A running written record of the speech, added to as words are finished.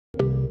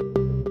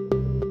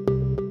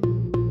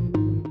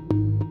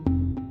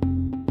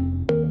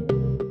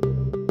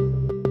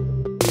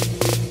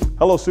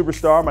Hello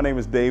Superstar, my name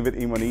is David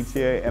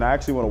Imonitie and I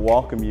actually want to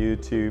welcome you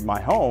to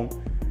my home.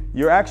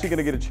 You're actually going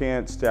to get a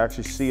chance to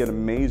actually see an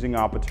amazing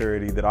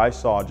opportunity that I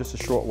saw just a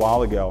short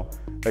while ago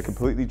that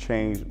completely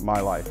changed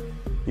my life.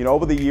 You know,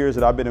 over the years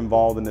that I've been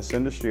involved in this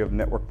industry of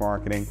network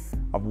marketing,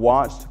 I've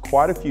watched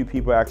quite a few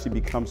people actually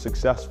become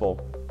successful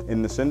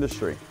in this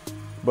industry.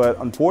 But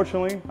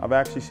unfortunately, I've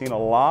actually seen a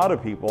lot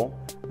of people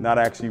not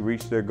actually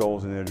reach their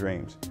goals and their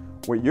dreams.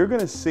 What you're going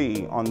to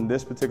see on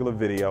this particular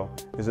video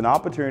is an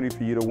opportunity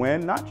for you to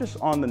win, not just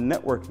on the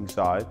networking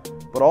side,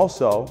 but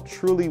also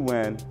truly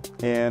win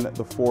in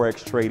the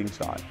Forex trading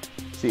side.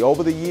 See,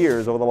 over the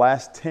years, over the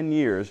last 10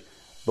 years,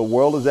 the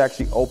world has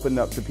actually opened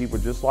up to people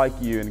just like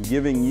you and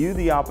giving you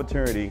the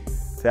opportunity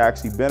to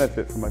actually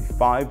benefit from a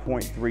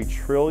 $5.3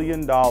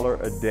 trillion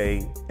a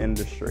day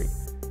industry.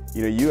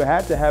 You know, you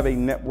had to have a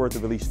net worth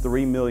of at least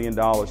 $3 million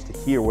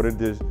to hear what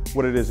it is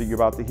that you're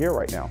about to hear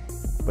right now.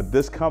 But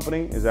this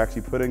company is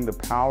actually putting the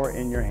power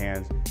in your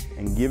hands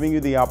and giving you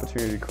the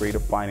opportunity to create a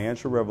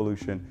financial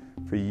revolution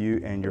for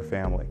you and your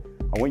family.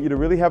 I want you to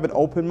really have an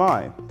open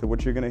mind to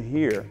what you're going to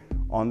hear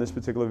on this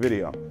particular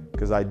video,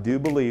 because I do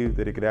believe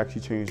that it could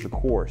actually change the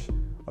course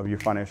of your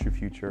financial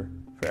future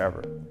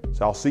forever.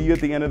 So I'll see you at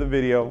the end of the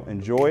video.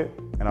 Enjoy it,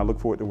 and I look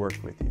forward to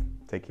working with you.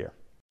 Take care.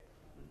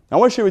 Now, I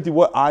want to share with you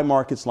what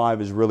iMarkets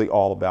Live is really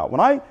all about.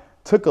 When I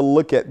took a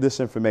look at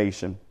this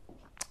information,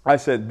 I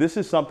said, this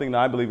is something that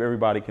I believe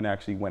everybody can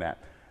actually win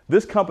at.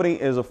 This company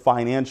is a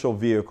financial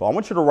vehicle. I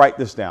want you to write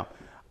this down.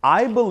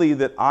 I believe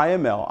that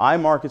IML,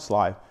 iMarkets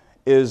Live,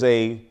 is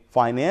a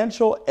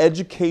financial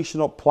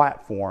educational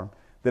platform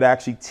that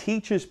actually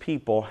teaches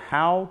people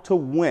how to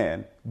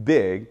win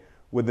big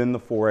within the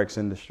Forex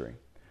industry.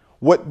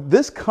 What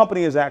this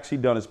company has actually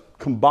done is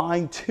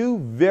combine two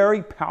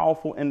very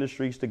powerful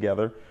industries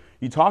together.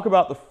 You talk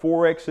about the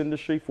Forex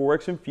industry,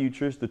 Forex and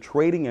futures, the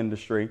trading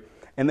industry,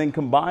 and then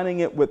combining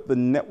it with the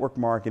network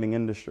marketing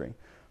industry.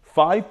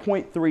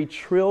 $5.3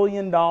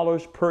 trillion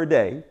per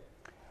day,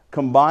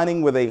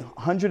 combining with a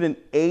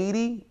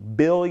 $180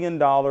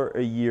 billion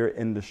a year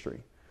industry.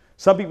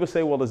 Some people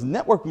say, well, does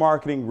network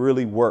marketing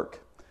really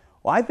work?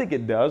 Well, I think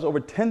it does.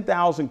 Over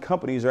 10,000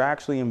 companies are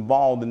actually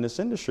involved in this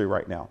industry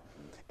right now.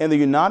 In the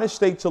United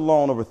States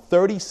alone, over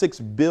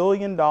 $36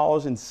 billion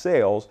in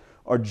sales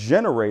are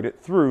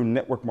generated through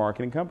network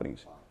marketing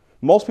companies.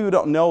 Most people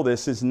don't know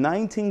this. Since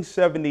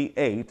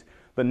 1978,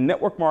 the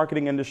network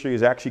marketing industry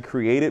has actually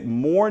created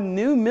more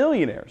new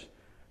millionaires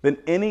than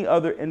any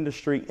other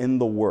industry in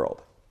the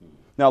world.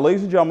 Now,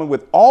 ladies and gentlemen,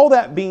 with all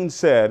that being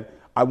said,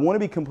 I want to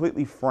be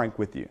completely frank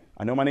with you.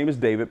 I know my name is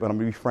David, but I'm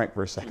going to be frank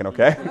for a second,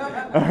 okay?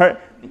 All right.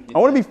 I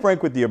want to be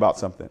frank with you about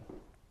something.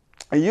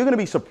 And you're going to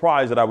be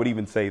surprised that I would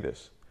even say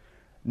this.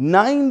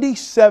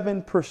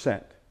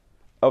 97%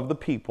 of the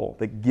people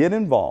that get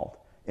involved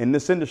in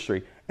this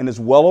industry, and there's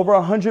well over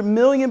 100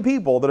 million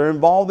people that are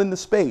involved in the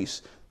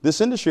space, this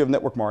industry of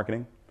network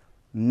marketing,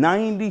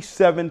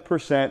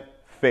 97%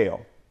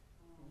 fail.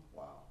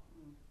 Wow.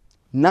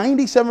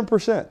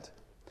 97%.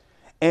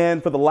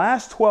 And for the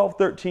last 12,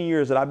 13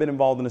 years that I've been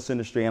involved in this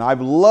industry, and I've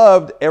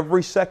loved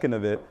every second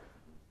of it,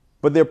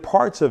 but there are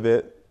parts of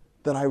it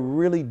that I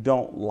really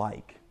don't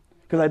like,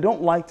 because I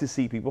don't like to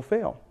see people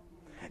fail.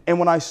 And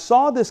when I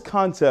saw this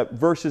concept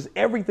versus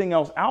everything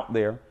else out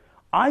there,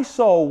 I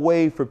saw a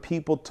way for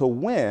people to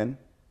win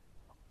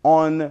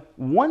on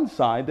one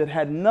side that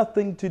had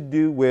nothing to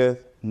do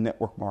with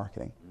network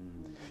marketing.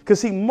 Because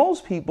see,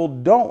 most people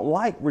don't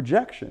like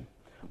rejection.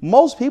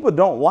 Most people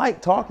don't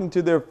like talking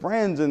to their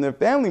friends and their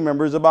family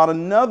members about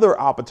another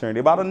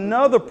opportunity, about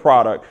another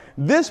product.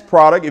 This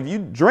product, if you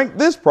drink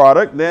this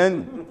product,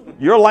 then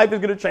your life is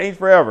going to change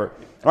forever.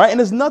 All right? And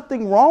there's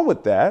nothing wrong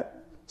with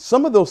that.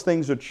 Some of those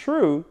things are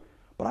true,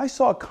 but I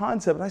saw a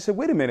concept and I said,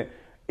 wait a minute,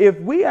 if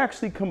we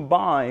actually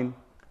combine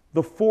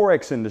the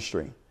Forex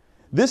industry,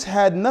 this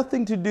had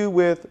nothing to do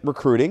with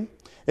recruiting.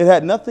 It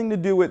had nothing to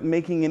do with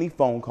making any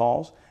phone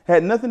calls. It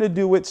had nothing to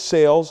do with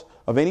sales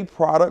of any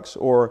products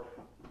or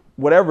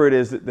whatever it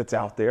is that's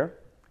out there.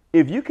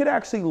 If you could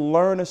actually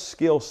learn a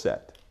skill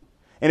set,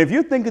 and if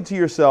you're thinking to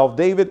yourself,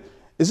 David,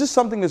 is this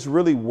something that's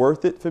really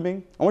worth it for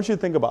me? I want you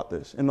to think about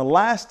this. In the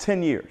last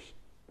 10 years,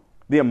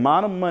 the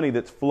amount of money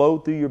that's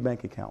flowed through your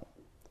bank account,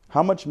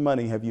 how much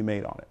money have you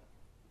made on it?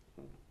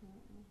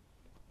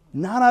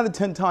 9 out of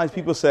 10 times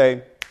people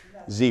say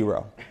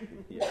zero.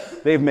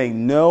 They've made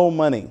no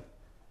money.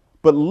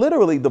 But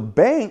literally the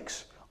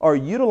banks are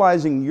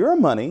utilizing your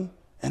money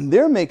and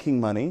they're making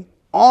money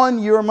on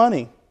your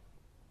money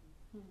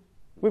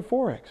with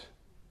Forex.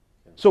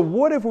 So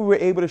what if we were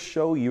able to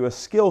show you a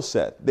skill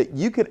set that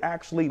you could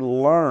actually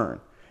learn?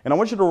 And I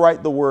want you to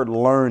write the word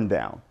learn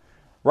down.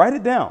 Write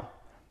it down.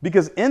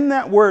 Because in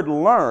that word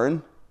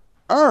learn,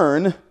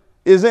 earn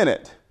is in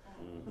it.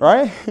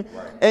 Right?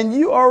 And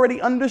you already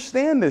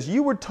understand this.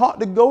 You were taught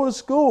to go to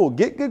school,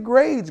 get good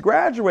grades,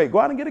 graduate, go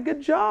out and get a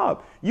good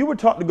job. You were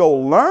taught to go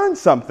learn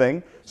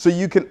something so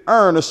you can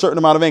earn a certain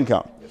amount of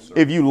income. Yes,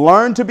 if you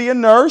learn to be a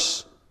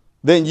nurse,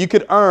 then you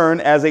could earn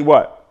as a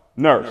what?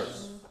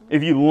 Nurse.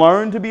 If you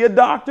learn to be a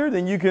doctor,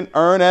 then you can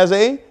earn as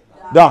a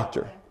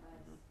doctor.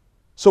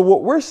 So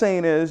what we're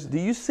saying is, do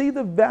you see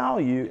the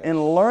value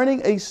in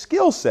learning a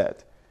skill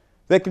set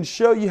that can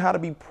show you how to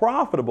be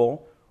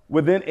profitable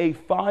within a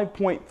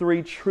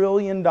 $5.3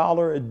 trillion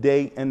a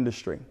day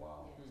industry? Wow.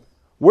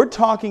 We're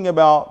talking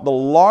about the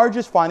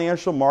largest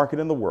financial market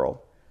in the world,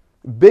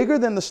 bigger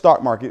than the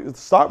stock market. The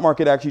stock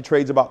market actually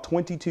trades about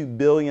 $22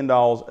 billion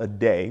a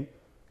day.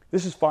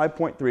 This is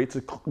 5.3. It's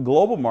a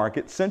global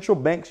market. Central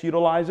banks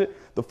utilize it.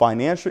 The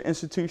financial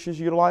institutions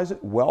utilize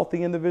it.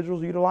 Wealthy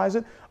individuals utilize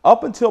it.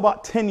 Up until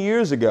about 10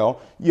 years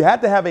ago, you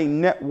had to have a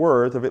net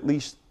worth of at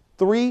least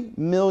 $3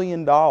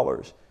 million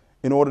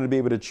in order to be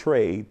able to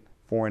trade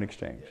foreign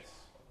exchange. Yes.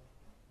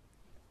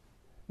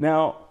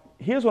 Now,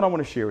 here's what I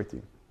want to share with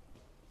you.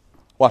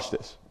 Watch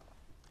this.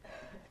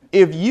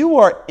 If you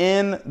are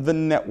in the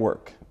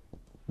network,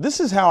 this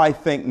is how I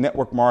think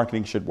network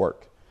marketing should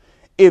work.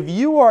 If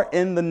you are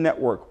in the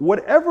network,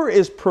 whatever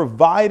is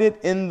provided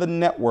in the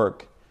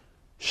network,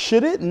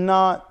 should it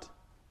not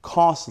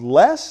cost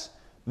less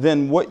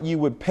than what you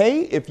would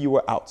pay if you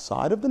were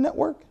outside of the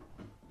network?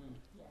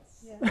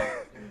 Yes.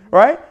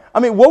 Right? I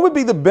mean, what would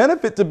be the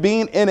benefit to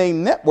being in a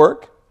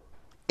network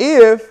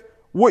if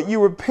what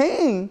you were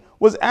paying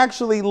was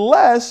actually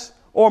less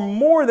or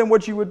more than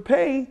what you would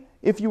pay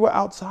if you were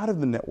outside of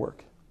the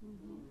network?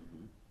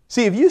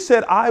 See, if you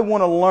said, I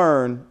want to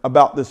learn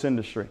about this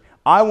industry,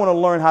 I want to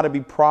learn how to be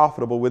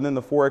profitable within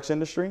the Forex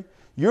industry,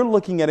 you're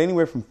looking at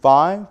anywhere from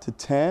 5 to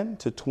 10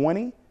 to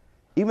 20,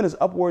 even as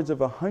upwards of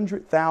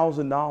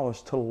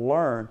 $100,000 to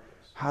learn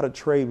how to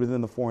trade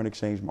within the foreign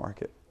exchange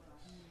market.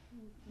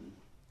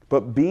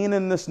 But being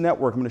in this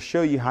network, I'm going to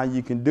show you how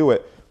you can do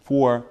it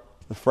for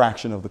the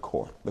fraction of the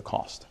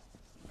cost.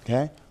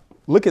 Okay?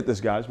 Look at this,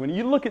 guys. When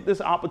you look at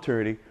this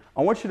opportunity,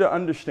 I want you to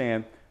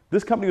understand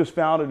this company was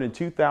founded in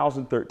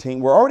 2013.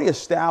 We're already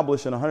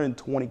established in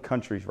 120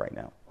 countries right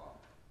now.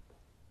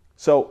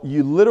 So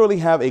you literally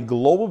have a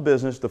global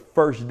business the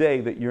first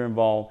day that you're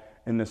involved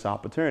in this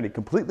opportunity.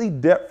 Completely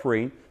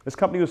debt-free. This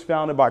company was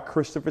founded by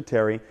Christopher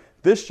Terry.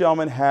 This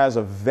gentleman has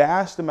a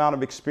vast amount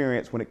of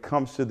experience when it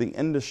comes to the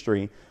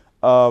industry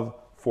of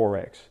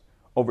Forex.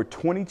 Over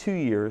 22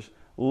 years,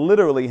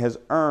 literally has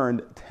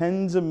earned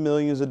tens of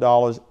millions of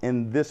dollars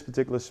in this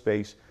particular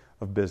space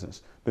of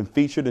business. Been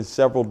featured in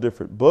several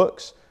different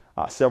books,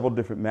 several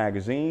different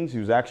magazines. He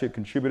was actually a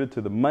contributor to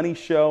The Money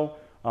Show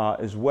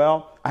as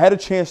well. I had a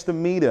chance to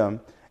meet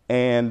him,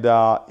 and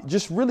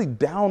just really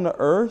down to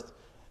earth,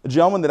 a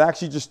gentleman that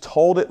actually just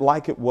told it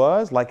like it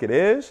was, like it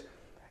is.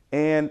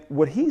 And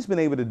what he's been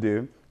able to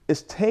do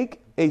is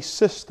take a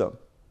system,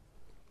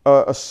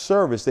 a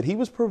service that he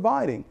was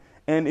providing.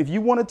 And if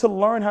you wanted to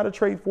learn how to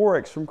trade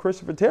Forex from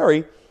Christopher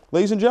Terry,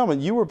 ladies and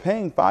gentlemen, you were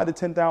paying $5,000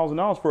 to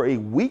 $10,000 for a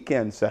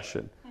weekend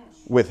session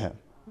with him.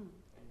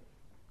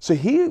 So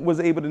he was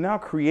able to now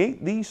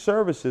create these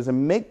services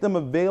and make them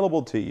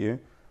available to you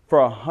for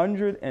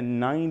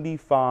 $195.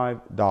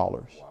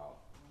 Wow.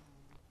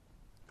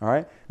 All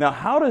right. Now,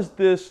 how does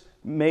this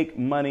make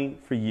money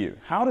for you?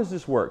 How does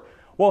this work?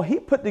 Well, he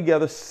put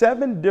together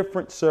 7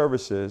 different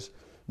services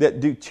that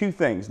do 2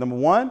 things. Number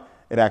 1,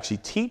 it actually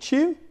teaches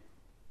you.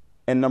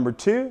 And number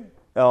 2,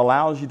 it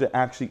allows you to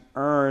actually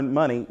earn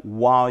money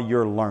while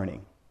you're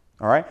learning.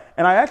 All right.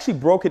 And I actually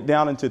broke it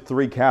down into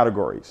 3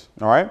 categories.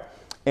 All right.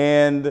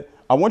 And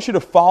I want you to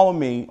follow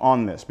me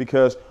on this,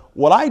 because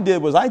what I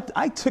did was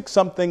I took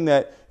something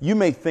that you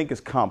may think is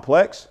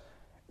complex,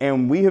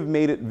 and we have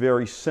made it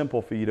very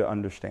simple for you to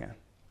understand.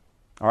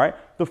 All right.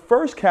 The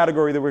first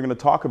category that we're going to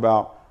talk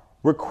about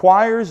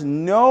requires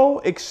no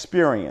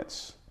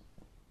experience.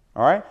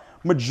 All right.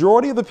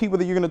 Majority of the people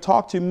that you're going to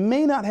talk to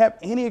may not have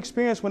any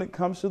experience when it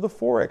comes to the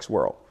Forex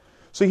world.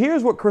 So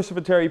here's what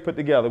Christopher Terry put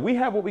together. We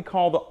have what we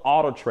call the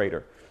Auto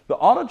Trader. The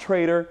Auto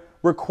Trader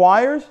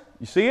requires,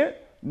 you see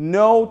it?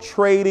 No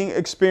trading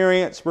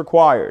experience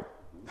required.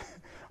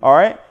 All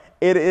right.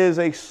 It is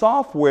a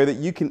software that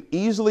you can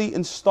easily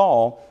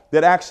install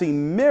that actually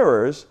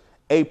mirrors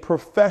a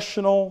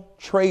professional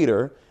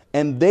trader,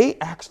 and they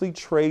actually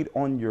trade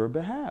on your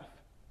behalf.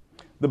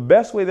 The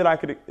best way that I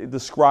could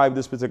describe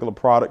this particular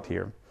product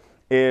here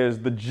is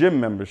the gym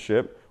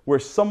membership, where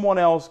someone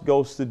else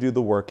goes to do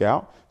the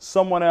workout,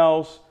 someone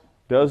else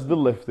does the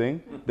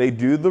lifting, they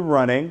do the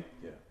running,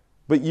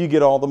 but you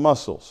get all the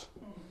muscles.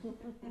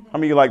 How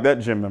many of you like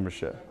that gym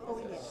membership?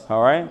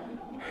 All right?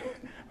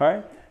 All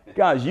right?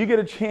 Guys, you get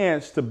a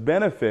chance to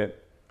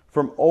benefit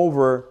from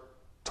over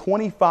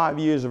 25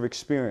 years of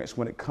experience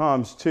when it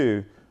comes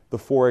to the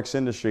Forex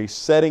industry,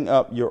 setting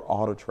up your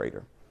Auto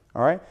Trader.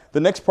 All right? The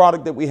next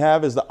product that we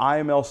have is the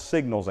IML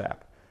Signals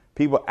app.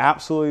 People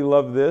absolutely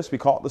love this. We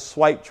call it the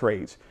Swipe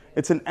Trades.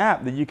 It's an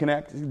app that you can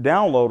actually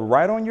download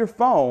right on your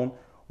phone,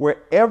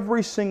 where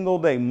every single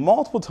day,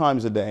 multiple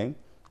times a day,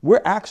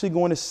 we're actually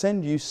going to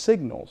send you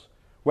signals.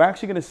 We're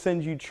actually going to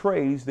send you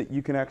trades that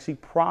you can actually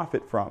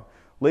profit from.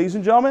 Ladies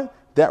and gentlemen,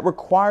 that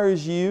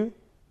requires you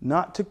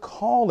not to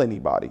call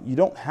anybody. You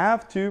don't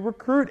have to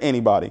recruit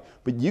anybody,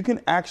 but you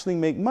can actually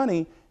make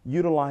money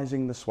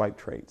utilizing the Swipe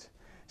Trades.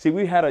 See,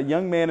 we had a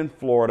young man in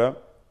Florida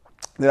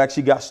that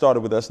actually got started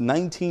with us,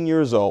 19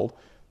 years old.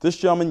 This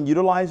gentleman,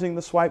 utilizing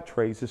the swipe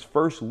trades, his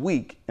first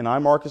week in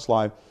iMarkets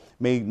Live,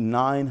 made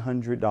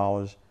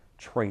 $900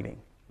 trading.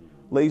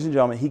 Ladies and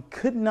gentlemen, he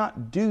could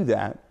not do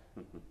that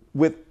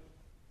with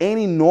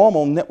any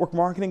normal network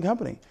marketing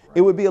company.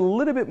 It would be a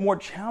little bit more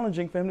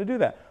challenging for him to do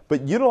that.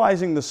 But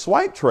utilizing the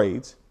swipe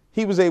trades,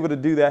 he was able to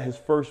do that his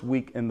first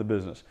week in the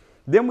business.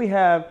 Then we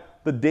have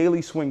the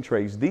daily swing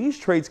trades. These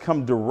trades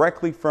come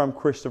directly from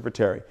Christopher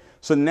Terry.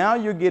 So now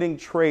you're getting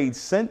trades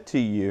sent to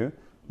you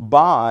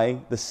by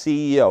the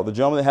CEO, the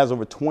gentleman that has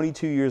over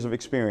 22 years of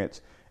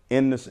experience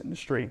in this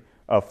industry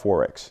of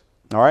Forex.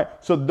 All right.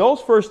 So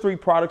those first three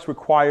products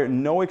require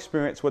no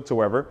experience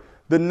whatsoever.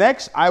 The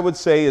next, I would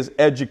say, is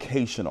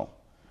educational.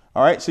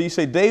 All right. So you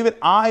say, David,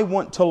 I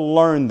want to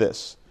learn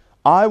this.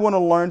 I want to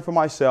learn for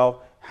myself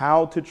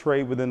how to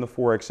trade within the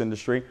Forex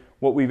industry.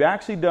 What we've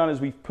actually done is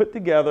we've put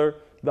together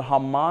the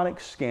Harmonic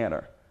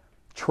Scanner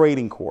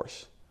trading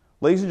course.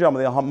 Ladies and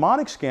gentlemen, the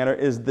Harmonic Scanner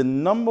is the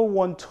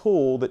 #1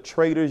 tool that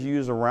traders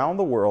use around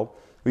the world.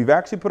 We've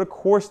actually put a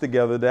course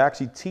together that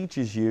actually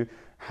teaches you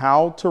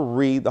how to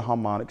read the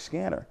Harmonic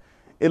Scanner.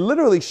 It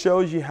literally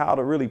shows you how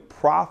to really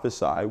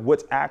prophesy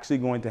what's actually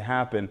going to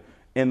happen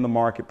in the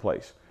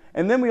marketplace.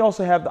 And then we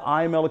also have the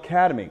IML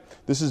Academy.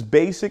 This is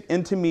basic,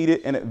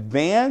 intermediate, and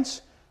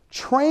advanced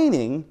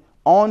training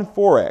on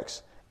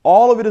Forex.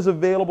 All of it is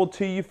available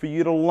to you for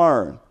you to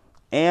learn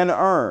and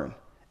earn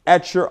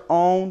at your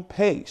own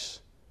pace,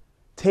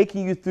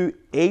 taking you through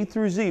A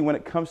through Z when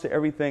it comes to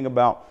everything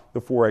about the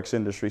Forex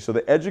industry. So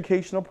the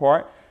educational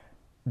part,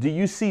 do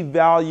you see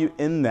value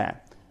in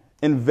that?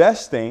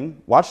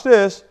 Investing, watch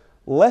this,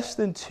 less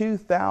than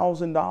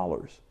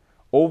 $2,000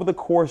 over the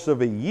course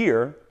of a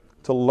year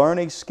to learn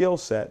a skill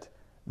set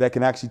that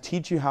can actually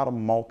teach you how to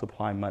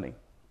multiply money.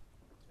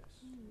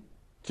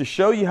 To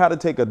show you how to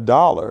take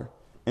 $1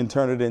 and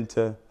turn it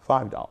into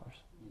 $5.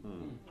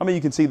 I mean,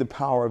 you can see the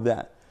power of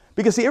that.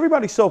 Because see,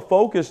 everybody's so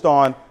focused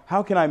on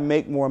how can I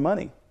make more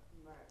money?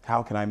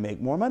 How can I make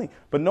more money?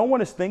 But no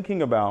one is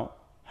thinking about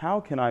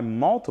how can I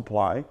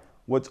multiply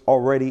what's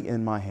already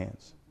in my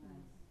hands?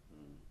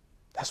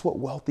 That's what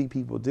wealthy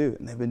people do.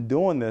 And they've been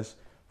doing this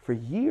for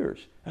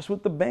years. That's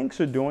what the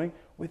banks are doing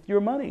with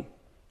your money.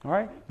 All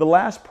right. The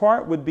last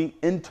part would be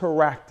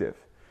interactive.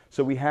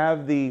 So we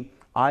have the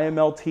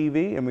IML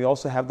TV and we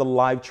also have the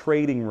live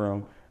trading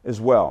room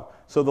as well.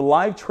 So the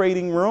live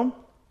trading room,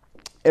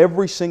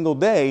 every single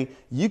day,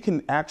 you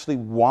can actually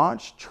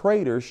watch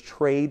traders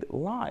trade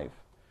live.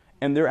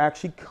 And they're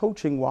actually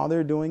coaching while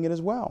they're doing it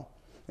as well.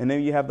 And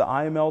then you have the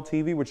IML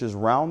TV, which is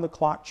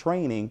round-the-clock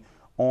training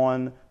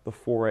on the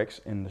Forex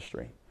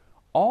industry.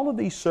 All of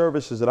these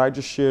services that I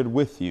just shared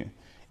with you,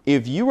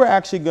 if you were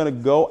actually going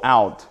to go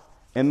out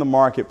in the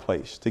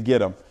marketplace to get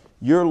them,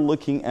 you're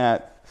looking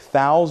at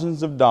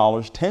thousands of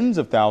dollars, tens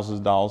of thousands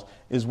of dollars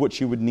is what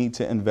you would need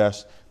to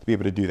invest to be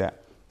able to do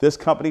that. This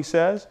company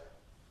says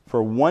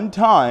for one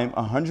time,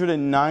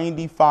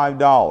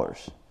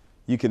 $195,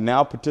 you can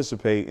now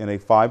participate in a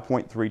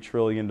 $5.3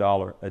 trillion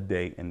a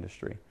day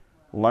industry,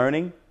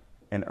 learning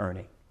and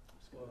earning.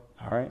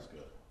 All right.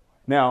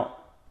 Now,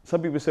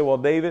 some people say, well,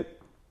 David,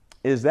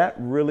 is that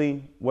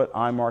really what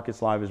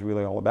iMarkets Live is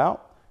really all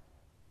about?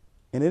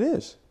 And it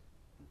is.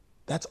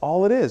 That's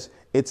all it is.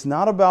 It's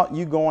not about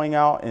you going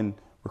out and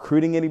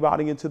recruiting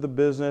anybody into the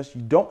business.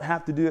 You don't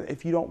have to do it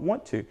if you don't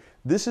want to.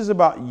 This is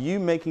about you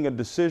making a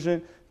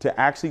decision to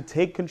actually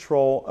take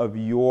control of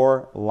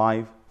your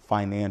life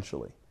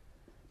financially.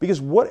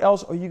 Because what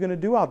else are you going to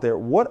do out there?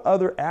 What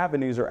other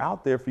avenues are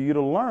out there for you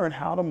to learn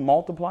how to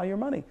multiply your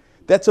money?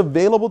 That's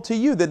available to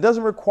you. That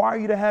doesn't require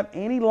you to have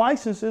any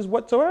licenses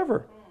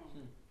whatsoever.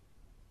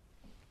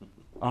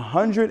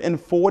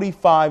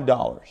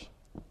 $145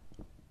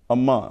 a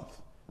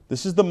month.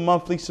 This is the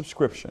monthly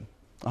subscription.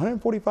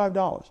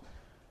 $145.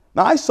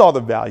 Now, I saw the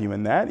value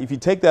in that. If you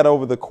take that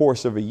over the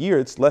course of a year,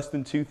 it's less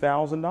than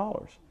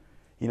 $2,000.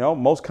 You know,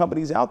 most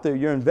companies out there,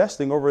 you're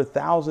investing over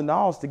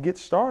 $1,000 to get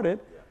started,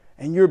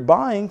 and you're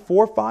buying $400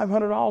 or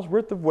 $500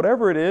 worth of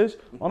whatever it is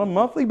on a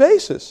monthly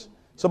basis.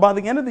 So by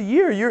the end of the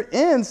year, you're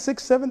in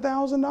 $6,000,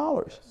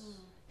 $7,000.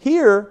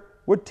 Here,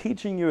 we're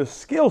teaching you a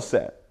skill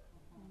set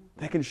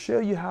that can show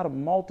you how to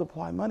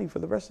multiply money for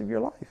the rest of your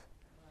life.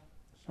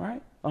 All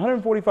right?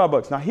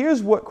 $145. Now,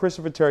 here's what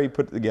Christopher Terry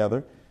put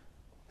together.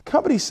 The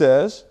company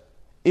says,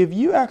 if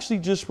you actually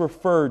just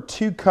referred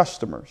 2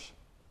 customers,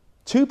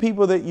 2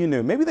 people that you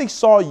knew, maybe they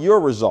saw your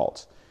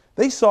results.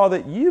 They saw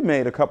that you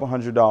made a couple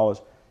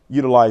 $100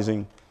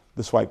 utilizing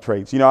the swipe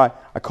trades. You know,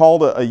 I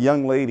called a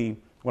young lady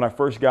when I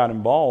first got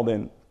involved,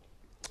 and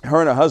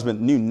her and her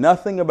husband knew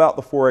nothing about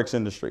the Forex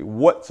industry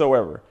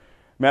whatsoever.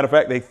 Matter of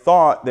fact, they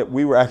thought that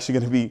we were actually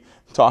going to be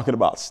talking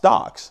about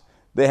stocks.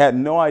 They had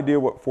no idea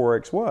what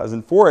Forex was,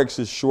 and Forex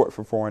is short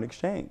for foreign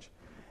exchange.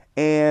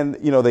 And,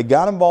 you know, they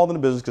got involved in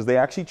the business because they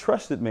actually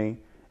trusted me,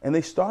 and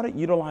they started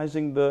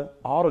utilizing the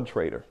auto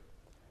trader.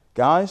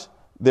 Guys,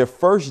 their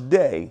first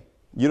day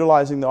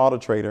utilizing the auto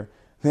trader,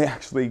 they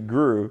actually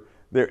grew,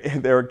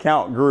 their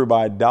account grew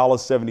by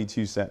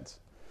 $1.72.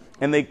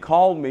 And they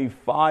called me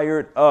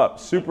fired up,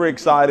 super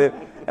excited.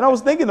 And I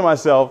was thinking to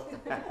myself,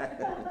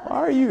 Why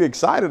are you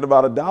excited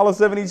about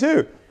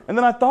 $1.72? And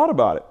then I thought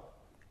about it.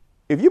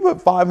 If you put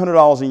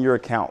 $500 in your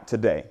account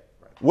today,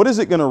 what is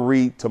it going to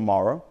read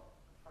tomorrow?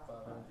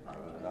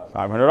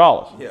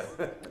 $500. Yeah.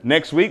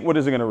 Next week, what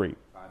is it going to read?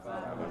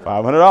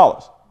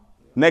 $500.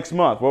 Next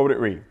month, what would it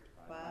read?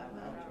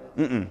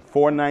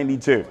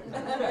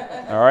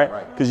 $492. All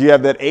right? Because you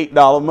have that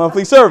 $8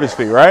 monthly service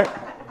fee, right?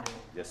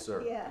 Yes,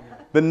 sir. Yeah.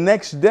 The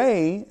next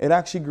day, it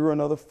actually grew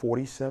another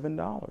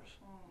 $47.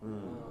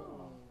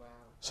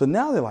 So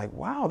now they're like,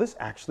 wow, this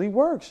actually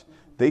works.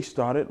 They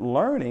started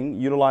learning,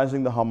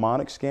 utilizing the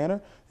harmonic scanner.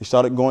 They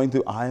started going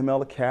through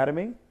IML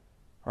Academy,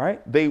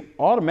 right? They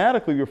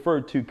automatically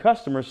referred to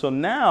customers. So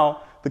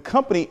now the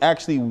company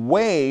actually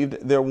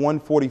waived their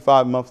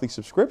 $145 monthly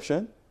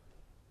subscription.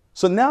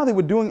 So now they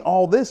were doing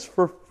all this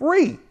for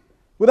free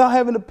without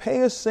having to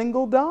pay a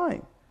single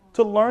dime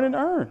to learn and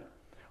earn.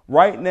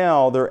 Right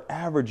now, they're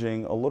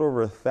averaging a little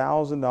over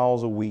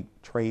 $1,000 a week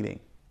trading.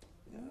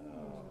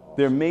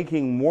 They're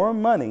making more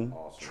money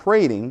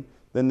trading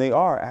than they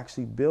are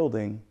actually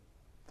building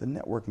the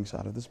networking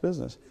side of this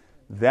business.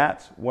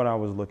 That's what I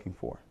was looking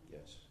for.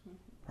 Yes.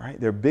 Right?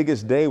 Their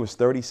biggest day was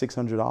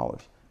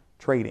 $3,600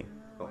 trading.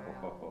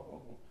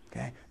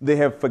 Okay? They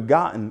have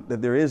forgotten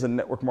that there is a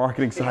network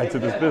marketing side to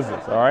this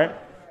business. All right?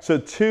 So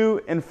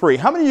 2 and free.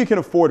 How many of you can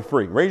afford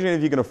free? Raise your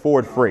hand if you can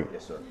afford free.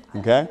 Yes, sir.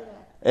 Okay?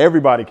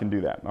 Everybody can do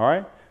that. All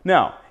right?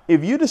 Now,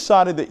 if you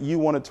decided that you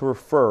wanted to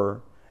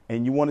refer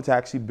and you wanted to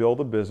actually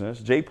build a business,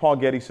 J. Paul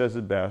Getty says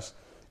it best.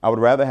 I would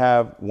rather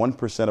have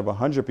 1% of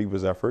 100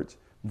 people's efforts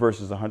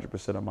versus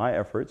 100% of my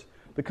efforts.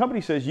 The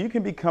company says you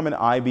can become an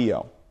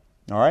IBO.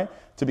 All right?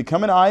 To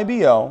become an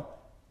IBO,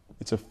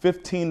 it's a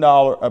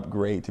 $15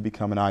 upgrade to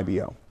become an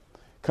IBO.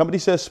 Company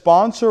says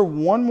sponsor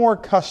one more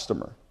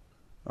customer.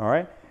 All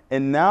right?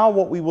 And now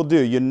what we will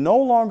do, you're no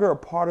longer a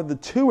part of the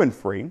 2 and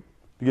free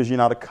because you're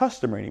not a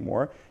customer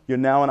anymore. You're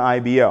now an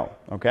IBO.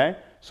 Okay?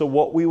 So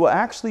what we will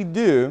actually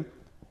do,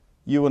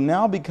 you will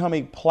now become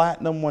a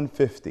Platinum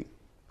 150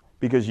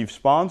 because you've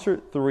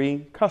sponsored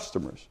 3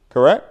 customers,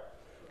 correct?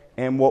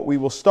 And what we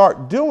will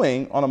start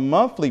doing on a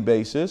monthly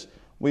basis,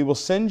 we will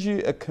send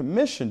you a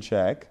commission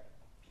check,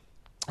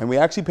 and we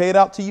actually pay it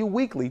out to you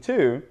weekly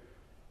too,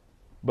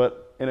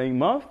 but in a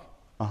month,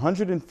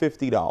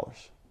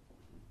 $150.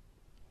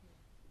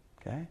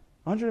 Okay?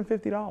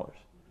 $150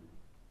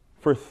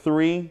 for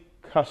 3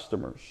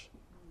 customers.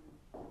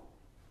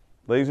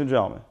 Ladies and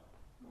gentlemen.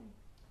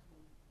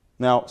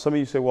 Now, some of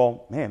you say,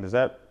 well, man, is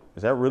that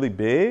really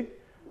big?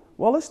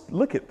 Well, let's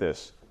look at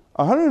this.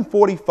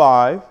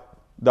 $145,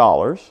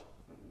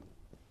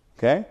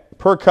 okay,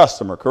 per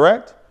customer,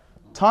 correct?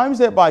 Times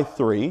that by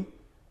 3,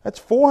 that's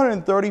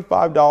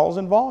 $435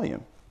 in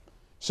volume.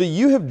 So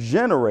you have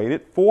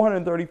generated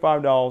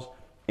 $435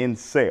 in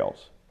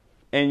sales,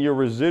 and your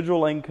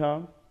residual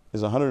income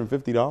is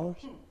 $150?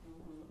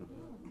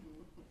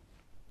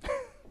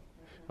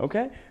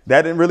 Okay,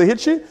 that didn't really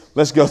hit you?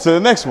 Let's go to the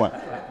next one.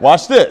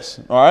 Watch this,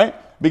 all right?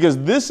 Because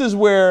this is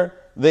where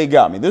they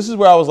got me. This is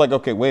where I was like,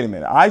 okay, wait a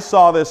minute. I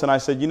saw this and I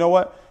said, you know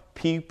what?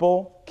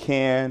 People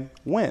can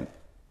win.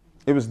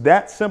 It was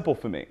that simple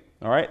for me,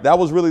 all right? That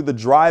was really the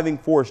driving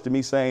force to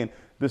me saying,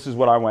 this is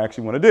what I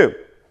actually want to do.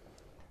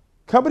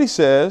 Company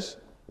says,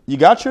 you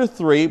got your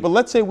 3, but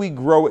let's say we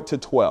grow it to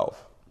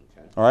 12,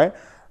 all right?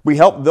 We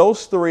help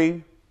those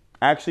 3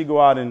 actually go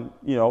out and,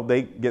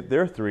 they get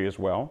their 3 as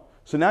well.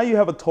 So now you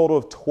have a total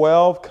of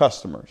 12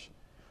 customers.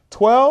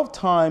 12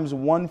 times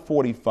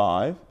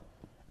 145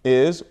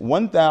 is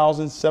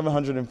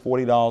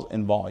 $1,740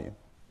 in volume.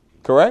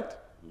 Correct?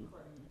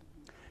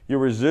 Your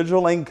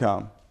residual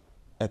income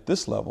at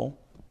this level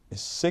is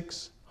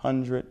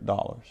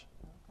 $600.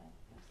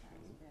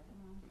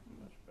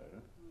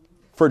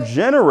 For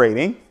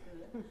generating,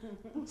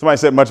 somebody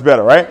said much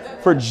better, right?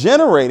 For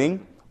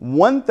generating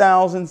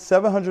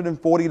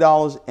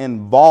 $1,740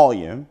 in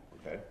volume,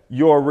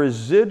 your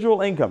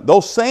residual income,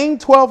 those same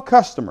 12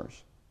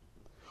 customers,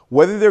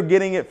 whether they're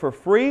getting it for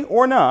free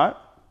or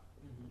not,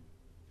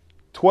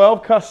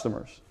 12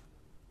 customers,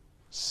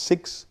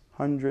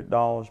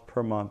 $600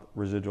 per month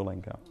residual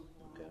income.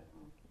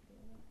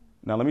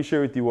 Now, let me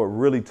share with you what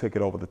really took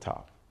it over the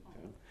top.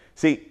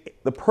 See,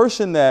 the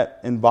person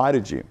that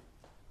invited you,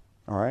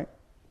 all right,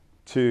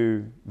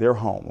 to their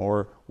home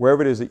or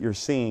wherever it is that you're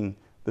seeing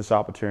this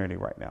opportunity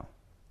right now,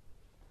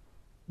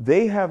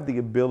 they have the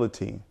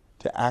ability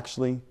to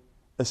actually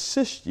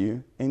assist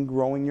you in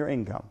growing your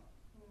income.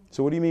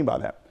 So what do you mean by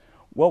that?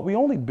 Well, we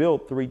only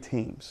build 3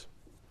 teams.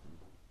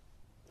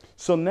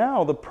 So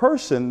now the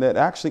person that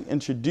actually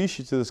introduced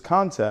you to this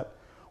concept,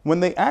 when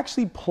they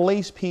actually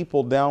place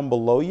people down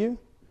below you,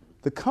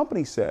 the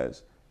company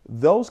says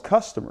those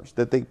customers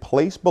that they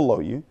place below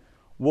you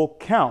will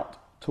count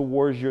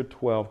towards your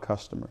 12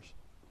 customers.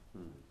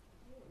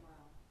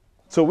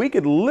 So we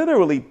could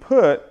literally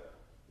put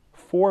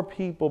 4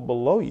 people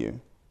below you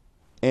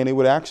and it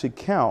would actually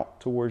count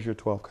towards your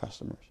 12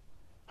 customers.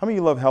 How many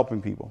of you love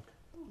helping people?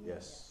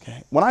 Yes.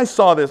 Okay. When I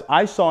saw this,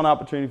 I saw an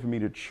opportunity for me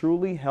to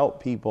truly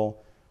help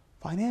people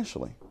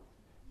financially.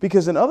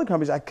 Because in other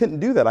companies, I couldn't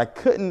do that. I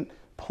couldn't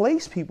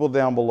place people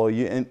down below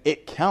you and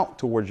it count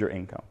towards your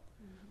income.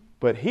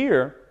 But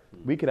here,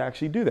 we could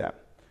actually do that.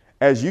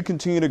 As you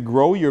continue to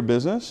grow your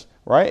business,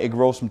 right? It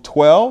grows from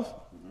 12.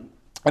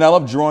 And I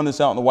love drawing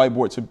this out on the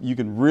whiteboard so you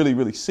can really,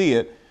 really see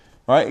it.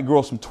 All right, it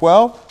grows from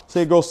 12,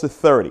 say it goes to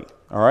 30.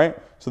 All right,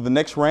 so the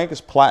next rank is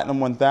Platinum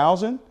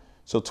 1000.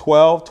 So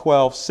 12,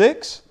 12,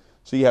 6.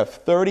 So you have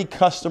 30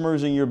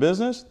 customers in your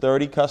business,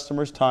 30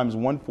 customers times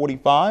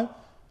 145.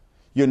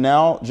 You're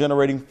now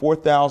generating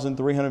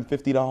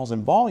 $4,350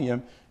 in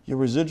volume. Your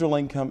residual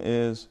income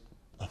is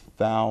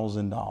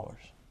 $1,000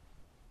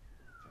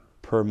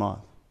 per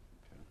month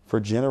for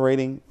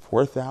generating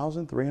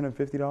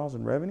 $4,350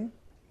 in revenue.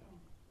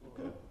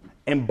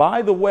 And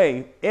by the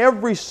way,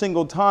 every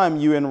single time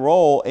you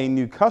enroll a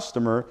new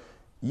customer,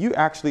 you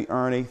actually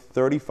earn a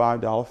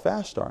 $35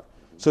 Fast Start.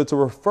 So it's a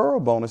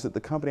referral bonus that the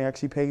company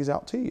actually pays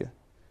out to you.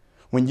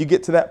 When you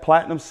get to that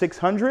Platinum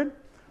 600,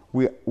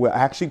 we'll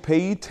actually pay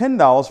you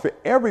 $10 for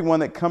everyone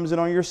that comes in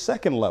on your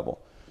second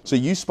level. So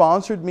you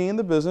sponsored me in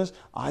the business.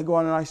 I go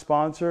out and I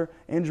sponsor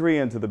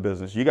Andrea into the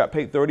business. You got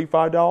paid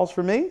 $35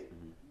 for me,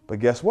 but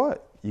guess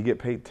what? You get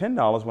paid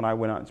 $10 when I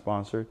went out and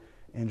sponsored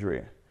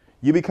Andrea.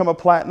 You become a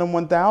Platinum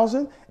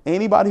 1000.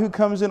 Anybody who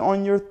comes in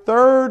on your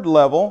third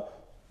level,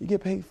 you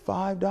get paid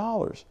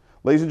 $5.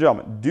 Ladies and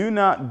gentlemen, do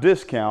not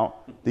discount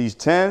these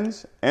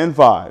 10s and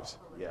 5s.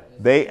 Yeah.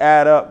 They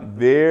add up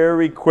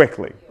very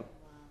quickly.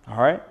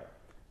 All right?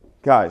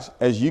 Guys,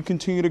 as you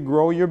continue to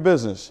grow your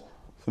business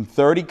from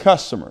 30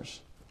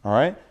 customers, all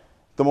right,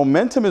 the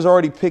momentum is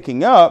already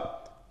picking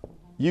up.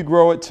 You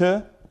grow it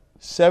to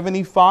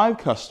 75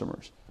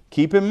 customers.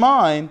 Keep in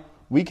mind,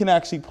 we can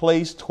actually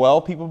place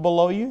 12 people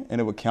below you and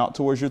it would count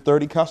towards your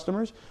 30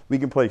 customers. We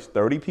can place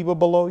 30 people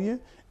below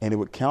you and it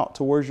would count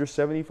towards your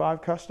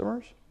 75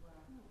 customers.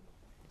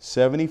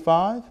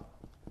 75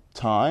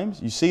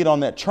 times, you see it on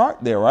that chart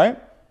there, right?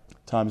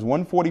 Times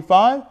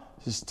 145,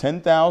 this is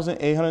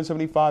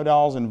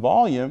 $10,875 in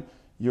volume.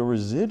 Your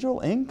residual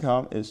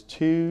income is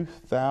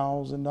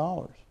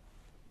 $2,000.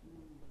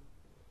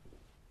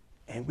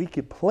 And we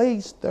could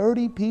place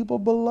 30 people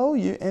below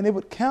you and it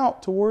would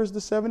count towards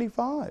the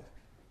 75.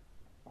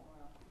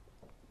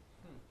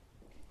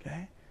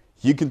 Okay.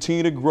 You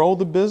continue to grow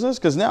the business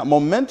because now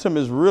momentum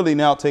is really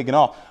now taking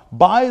off.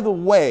 By the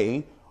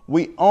way,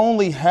 we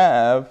only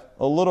have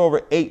a little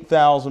over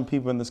 8,000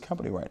 people in this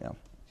company right now.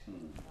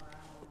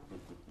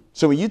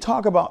 So when you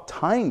talk about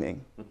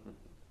timing,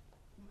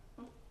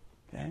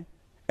 okay,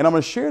 and I'm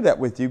going to share that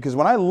with you because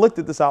when I looked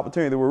at this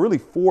opportunity, there were really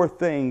 4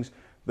 things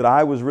that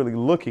I was really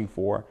looking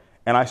for,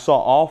 and I saw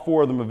all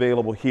 4 of them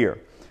available here.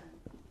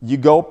 You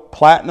go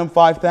Platinum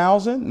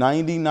 5,000,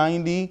 90,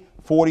 90,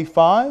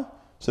 45.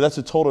 So that's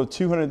a total of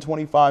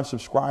 225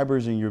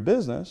 subscribers in your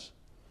business,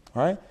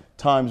 all right?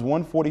 Times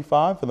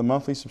 145 for the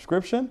monthly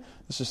subscription.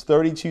 This is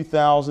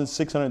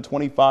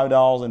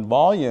 $32,625 in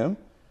volume.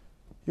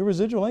 Your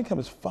residual income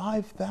is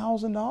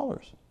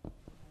 $5,000.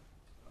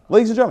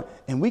 Ladies and gentlemen,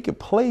 and we could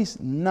place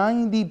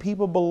 90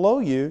 people below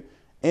you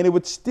and it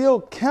would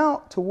still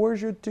count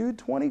towards your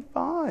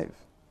 225.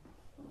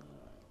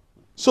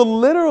 So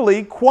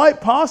literally, quite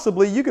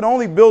possibly, you can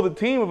only build a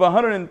team of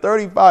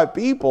 135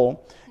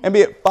 people and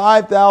be at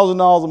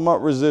 $5,000 a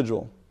month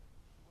residual.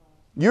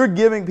 You're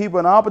giving people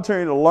an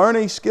opportunity to learn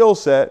a skill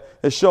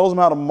set that shows them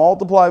how to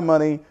multiply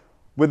money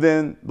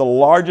within the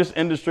largest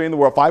industry in the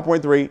world,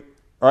 5.3,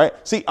 all right?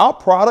 See, our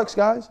products,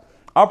 guys,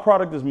 our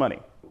product is money.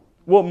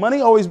 Will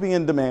money always be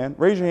in demand?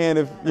 Raise your hand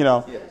if, you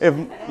know, if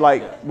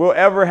like we'll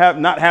ever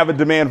not have a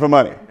demand for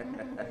money.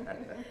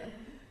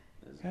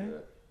 Okay?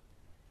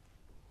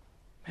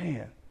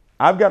 Man,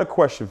 I've got a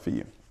question for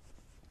you,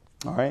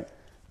 all right?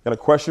 Got a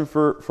question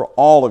for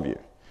all of you.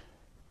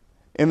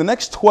 In the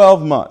next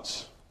 12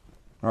 months,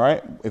 all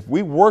right, if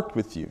we worked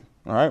with you,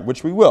 all right,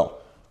 which we will,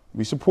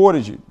 we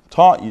supported you,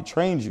 taught you,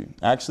 trained you,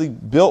 actually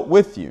built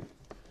with you,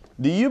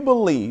 do you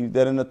believe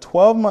that in a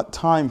 12-month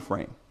time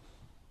frame,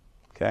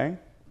 okay,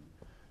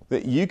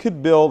 that you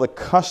could build a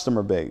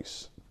customer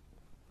base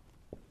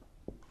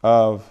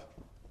of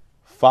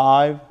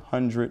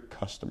 500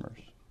 customers?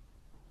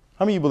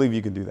 How many of you believe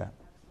you can do that?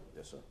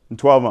 Yes, sir. In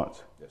 12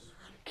 months? Yes.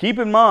 Keep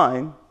in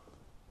mind,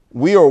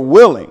 we are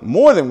willing,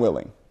 more than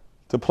willing,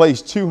 to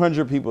place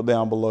 200 people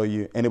down below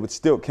you, and it would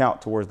still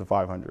count towards the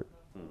 500.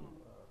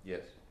 Yes.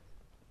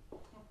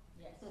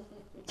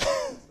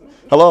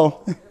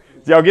 Hello? Did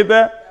y'all get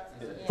that?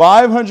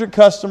 500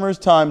 customers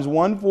times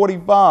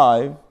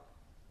 145.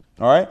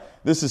 All right?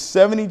 This is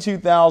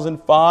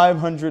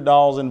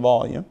 $72,500 in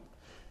volume.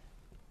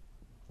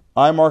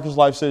 iMarcus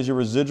Life says your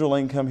residual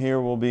income here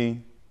will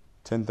be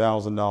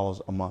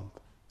 $10,000 a month.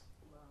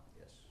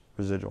 Yes.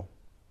 Residual.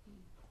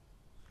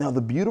 Now,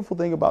 the beautiful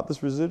thing about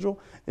this residual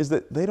is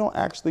that they don't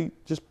actually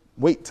just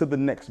wait till the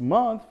next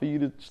month for you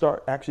to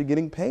start actually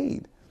getting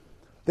paid.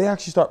 They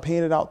actually start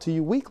paying it out to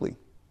you weekly.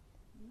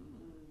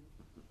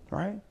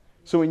 Right?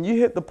 So when you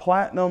hit the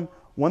Platinum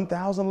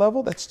 1,000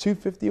 level, that's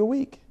 $250 a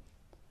week.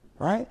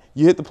 Right?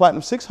 You hit the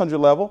Platinum 600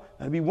 level,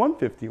 that'd be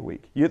 $150 a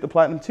week. You hit the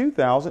Platinum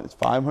 2,000, it's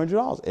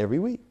 $500 every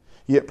week.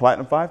 You hit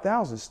Platinum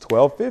 5,000, it's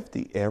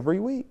 $1,250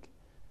 every week.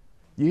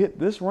 You hit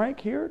this rank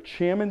here,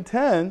 Chairman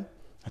 10,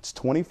 that's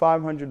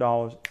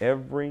 $2,500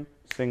 every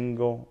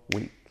single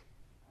week.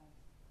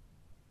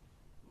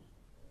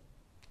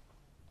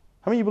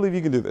 How many of you believe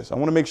you can do this? I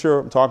want to make sure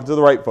I'm talking to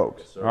the right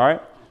folks. Yes, sir. All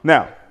right?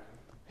 Now,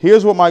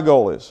 here's what my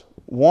goal is.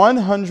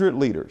 100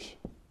 leaders.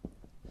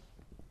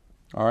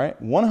 All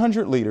right?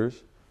 100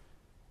 leaders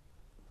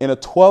in a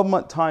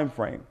 12-month time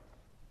frame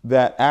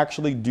that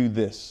actually do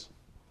this.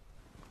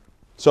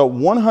 So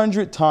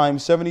 100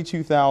 times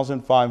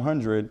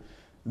 72,500,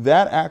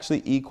 that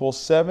actually equals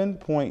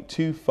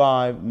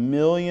 $7.25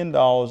 million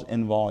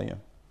in volume.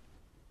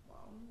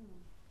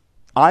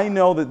 I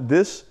know that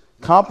this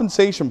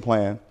compensation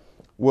plan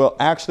will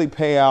actually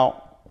pay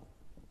out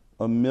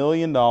 $1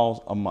 million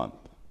a month.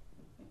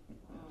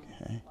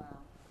 Okay.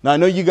 Now I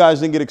know you guys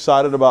didn't get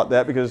excited about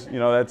that because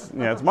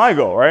that's my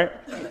goal, right?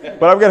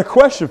 But I've got a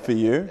question for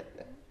you.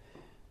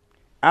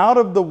 Out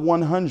of the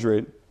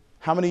 100,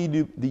 how many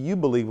do you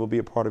believe will be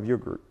a part of your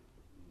group?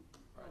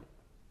 Right.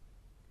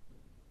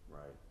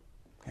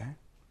 Okay.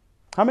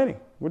 How many?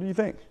 What do you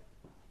think?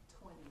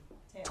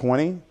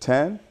 20,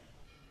 10,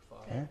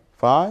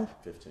 5,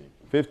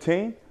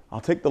 15.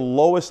 I'll take the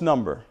lowest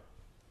number.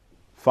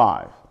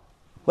 5.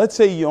 Let's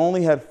say you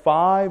only had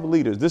 5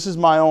 leaders. This is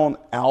my own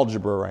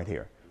algebra right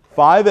here.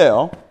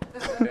 5L,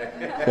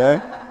 okay,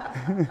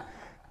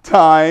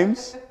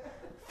 times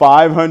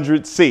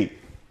 500C.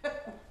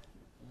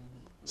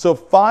 So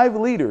 5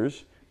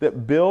 leaders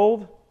that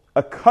build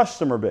a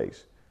customer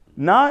base,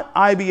 not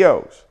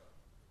IBOs,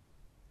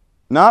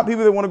 not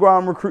people that want to go out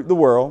and recruit the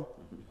world,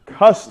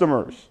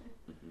 customers,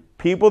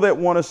 people that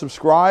want to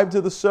subscribe to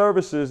the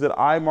services that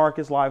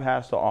iMarkets Live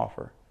has to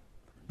offer.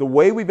 The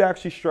way we've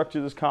actually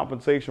structured this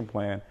compensation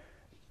plan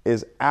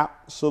is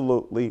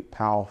absolutely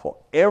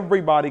powerful.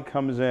 Everybody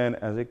comes in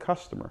as a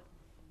customer.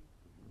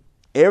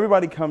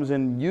 Everybody comes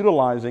in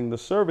utilizing the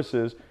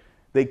services.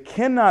 They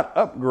cannot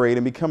upgrade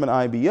and become an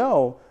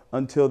IBO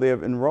until they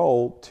have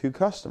enrolled 2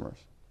 customers.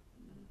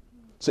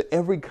 So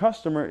every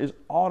customer is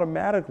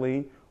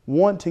automatically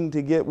wanting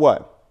to get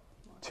what?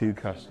 2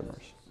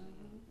 customers.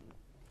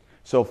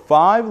 So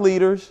 5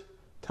 leaders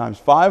times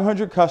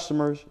 500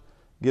 customers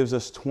gives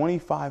us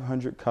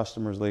 2,500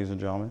 customers, ladies and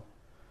gentlemen.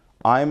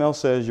 IML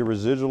says your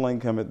residual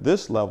income at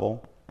this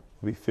level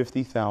will be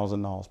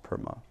 $50,000 per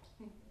month.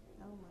 Oh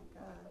my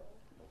God.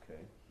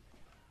 Okay.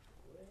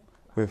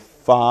 With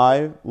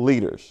 5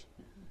 leaders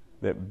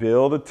that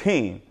build a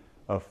team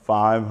of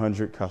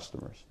 500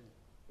 customers.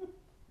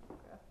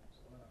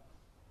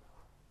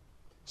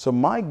 So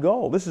my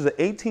goal, this is an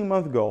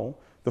 18-month goal.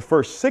 The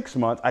first 6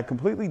 months, I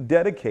completely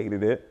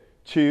dedicated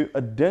it to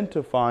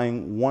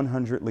identifying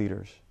 100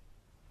 leaders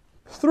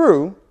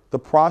through the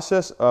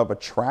process of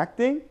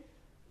attracting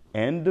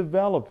and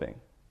developing.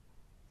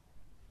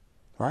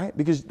 Right?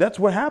 Because that's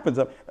what happens.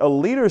 A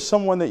leader is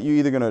someone that you're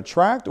either going to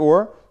attract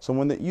or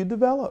someone that you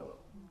develop.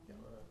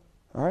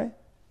 All right?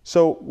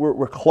 So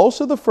we're close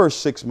to the first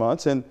 6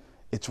 months, and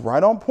it's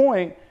right on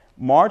point.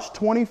 March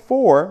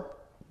 24,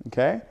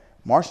 okay?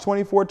 March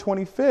 24,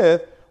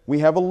 25th, we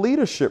have a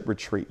leadership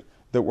retreat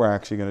that we're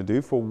actually going to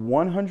do for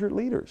 100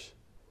 leaders.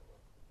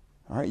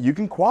 All right? You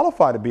can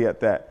qualify to be at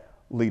that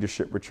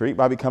leadership retreat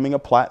by becoming a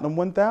Platinum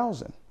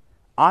 1000.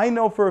 I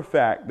know for a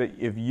fact that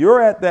if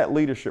you're at that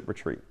leadership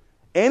retreat,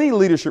 any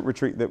leadership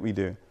retreat that we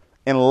do,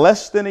 in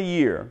less than a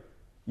year,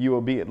 you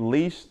will be at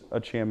least a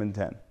Chairman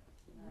 10.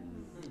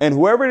 And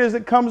whoever it is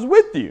that comes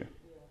with you,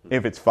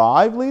 if it's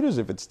 5 leaders,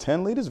 if it's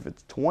 10 leaders, if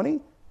it's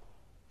 20,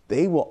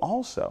 they will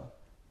also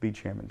be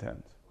Chairman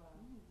 10s.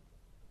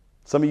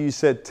 Some of you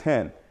said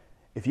 10.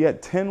 If you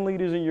had 10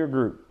 leaders in your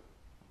group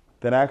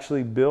that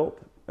actually built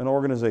an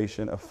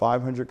organization of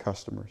 500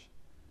 customers,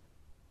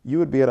 you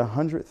would be at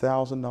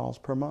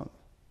 $100,000 per month.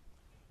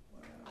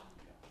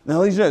 Now,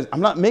 ladies and gentlemen,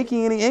 I'm not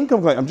making any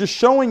income claim. I'm just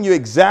showing you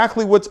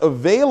exactly what's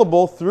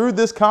available through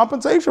this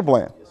compensation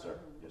plan. Yes, sir.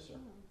 Yes, sir.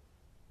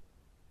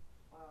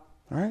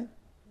 All right?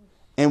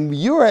 And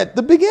you're at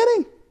the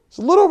beginning. It's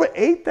a little over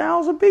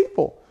 8,000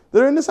 people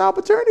that are in this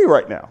opportunity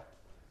right now.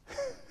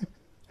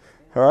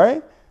 All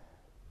right?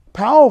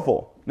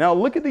 Powerful. Now,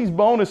 look at these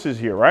bonuses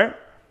here, right?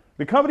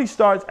 The company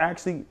starts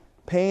actually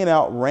paying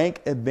out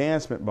rank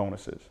advancement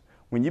bonuses.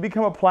 When you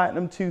become a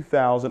Platinum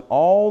 2000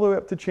 all the way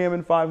up to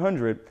Chairman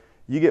 500,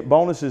 you get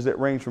bonuses that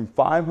range from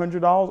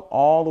 $500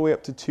 all the way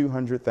up to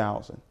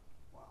 $200,000.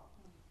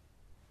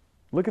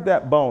 Look at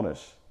that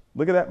bonus.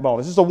 Look at that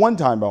bonus. It's a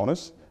one-time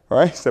bonus, all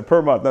right? It's a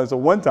per month. No, it's a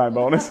one-time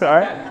bonus, all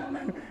right?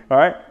 All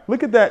right?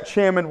 Look at that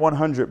Chairman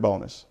 100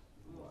 bonus.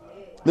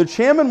 The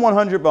Chairman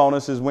 100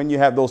 bonus is when you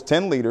have those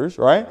 10 leaders,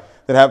 right,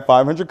 that have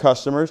 500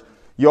 customers.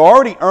 You're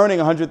already earning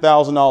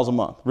 $100,000 a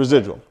month,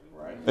 residual.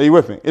 Right. Are you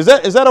with me? Is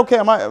that okay?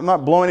 I'm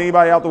not blowing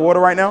anybody out the water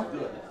right now?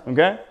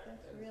 Okay?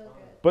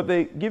 But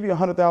they give you a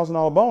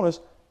 $100,000 bonus.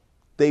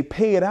 They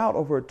pay it out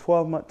over a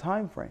 12-month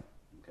time frame.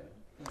 Okay.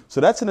 So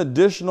that's an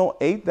additional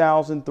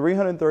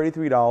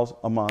 $8,333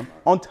 a month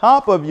on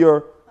top of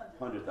your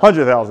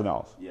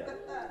 $100,000. Yeah.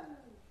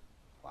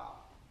 Wow.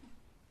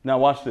 Now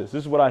watch this.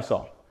 This is what I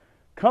saw.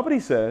 Company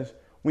says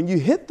when you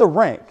hit the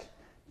rank,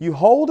 you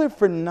hold it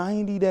for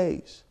 90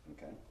 days.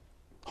 Okay.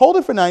 Hold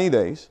it for 90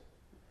 days.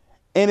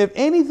 And if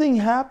anything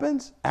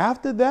happens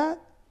after that,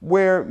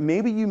 where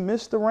maybe you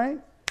missed the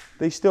rank,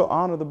 they still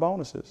honor the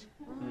bonuses.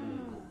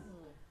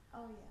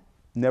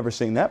 Never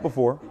seen that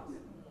before.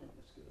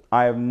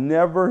 I have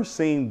never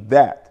seen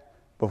that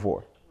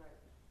before.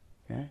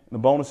 Okay? The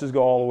bonuses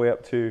go all the way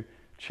up to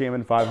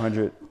Chairman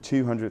 $500,000,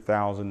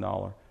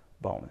 $200,000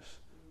 bonus.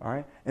 All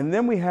right? And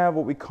then we have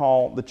what we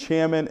call the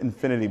Chairman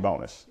Infinity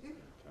Bonus.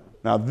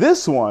 Now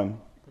this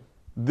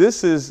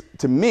is,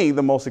 to me,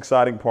 the most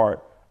exciting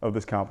part of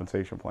this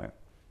compensation plan.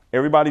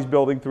 Everybody's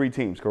building 3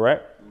 teams,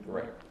 correct?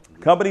 Correct.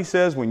 Company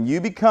says when you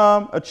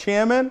become a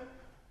chairman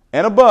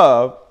and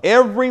above,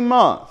 every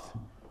month,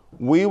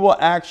 we will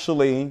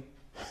actually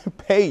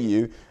pay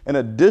you an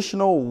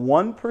additional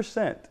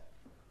 1%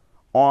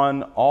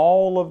 on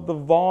all of the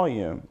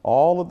volume,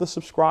 all of the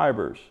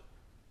subscribers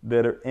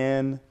that are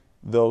in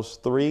those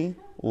 3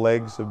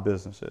 legs of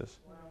businesses.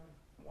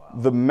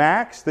 The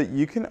max that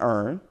you can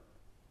earn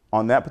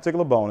on that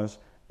particular bonus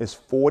is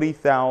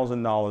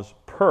 $40,000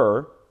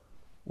 per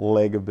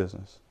leg of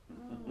business.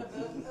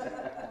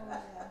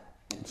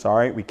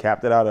 Sorry, we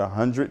capped it out at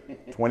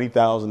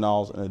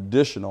 $120,000 an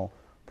additional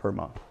per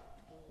month.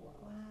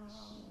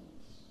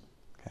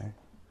 Okay.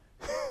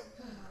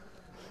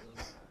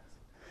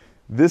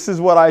 This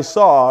is what I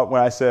saw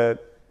when I said,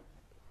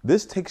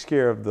 this takes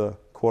care of the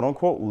quote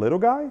unquote little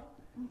guy,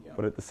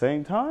 but at the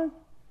same time,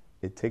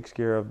 it takes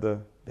care of the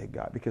big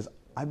guy. Because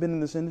I've been in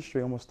this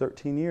industry almost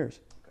 13 years.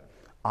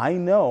 I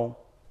know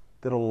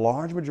that a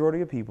large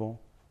majority of people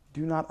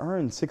do not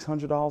earn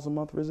 $600 a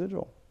month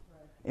residual.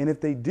 And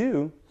if they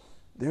do,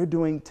 they're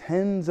doing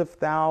tens of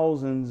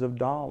thousands of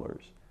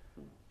dollars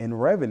in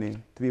revenue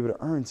to be able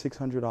to earn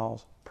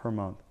 $600 per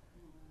month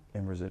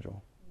in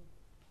residual.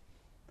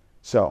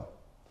 So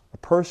a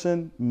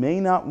person may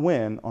not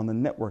win on the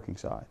networking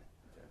side,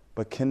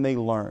 but can they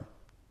learn?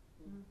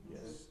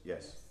 Yes.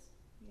 Yes.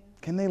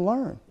 Can they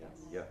learn?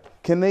 Yeah.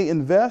 Can they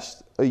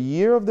invest a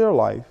year of their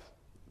life,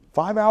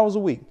 5 hours a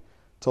week,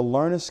 to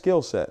learn a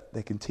skill set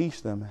that can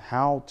teach them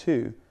how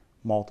to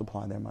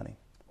multiply their money?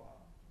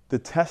 The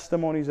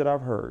testimonies that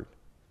I've heard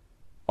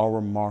are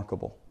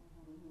remarkable.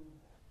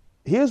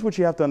 Here's what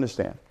you have to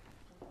understand.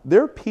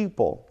 There are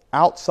people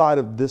outside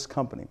of this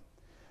company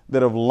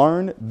that have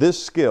learned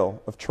this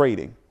skill of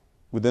trading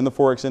within the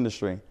Forex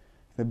industry and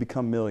have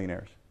become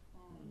millionaires.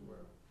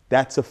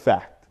 That's a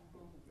fact.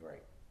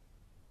 Right.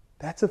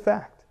 That's a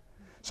fact.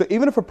 So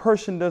even if a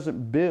person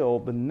doesn't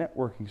build the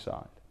networking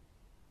side,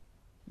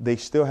 they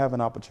still have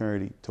an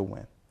opportunity to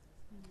win.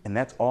 And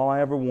that's all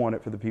I ever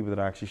wanted for the people that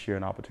I actually share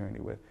an opportunity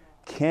with.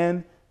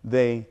 Can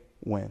they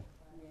win?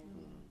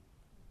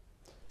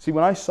 See,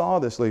 when I saw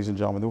this, ladies and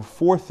gentlemen, there were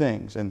 4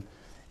 things. And,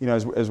 you know,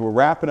 as we're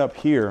wrapping up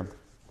here,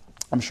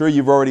 I'm sure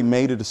you've already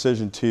made a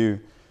decision to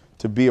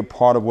be a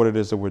part of what it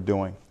is that we're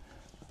doing.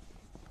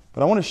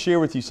 But I want to share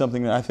with you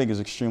something that I think is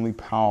extremely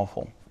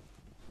powerful.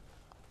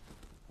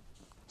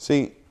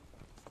 See,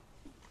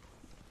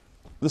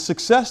 the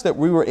success that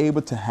we were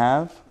able to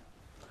have,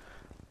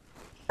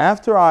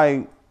 after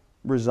I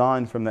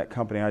resigned from that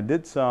company, I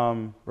did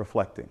some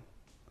reflecting.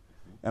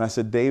 And I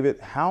said, David,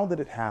 how did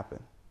it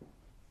happen?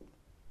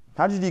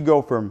 How did you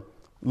go from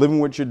living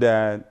with your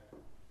dad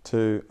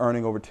to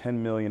earning over $10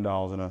 million in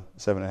a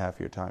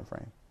 7.5-year time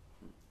frame?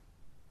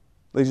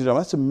 Ladies and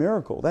gentlemen, that's a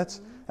miracle.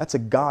 That's a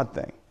God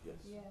thing.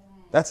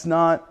 That's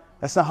not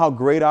how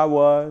great I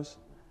was.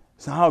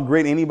 It's not how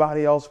great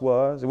anybody else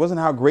was. It wasn't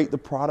how great the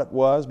product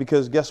was,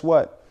 because guess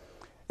what?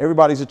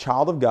 Everybody's a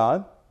child of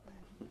God.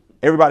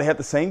 Everybody had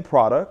the same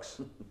products,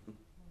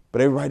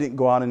 but everybody didn't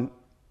go out and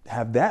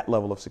have that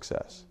level of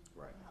success.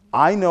 Right.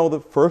 I know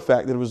that for a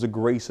fact that it was the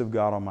grace of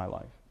God on my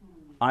life.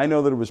 I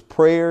know that it was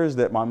prayers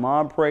that my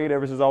mom prayed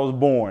ever since I was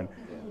born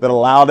that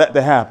allowed that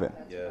to happen.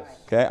 Yes.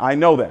 Okay, I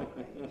know that.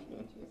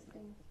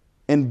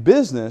 In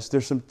business,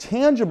 there's some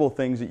tangible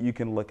things that you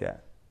can look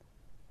at,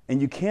 and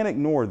you can't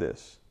ignore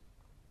this.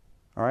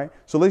 All right.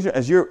 So, ladies,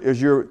 as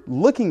you're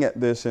looking at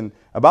this and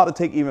about to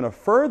take even a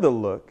further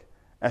look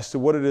as to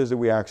what it is that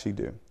we actually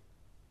do,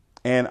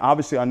 and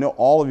obviously, I know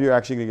all of you are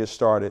actually going to get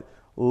started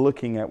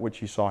looking at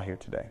what you saw here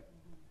today.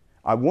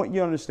 I want you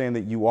to understand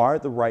that you are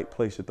at the right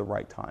place at the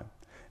right time,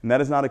 and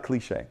that is not a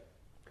cliche.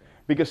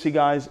 Because, see,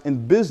 guys,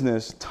 in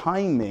business,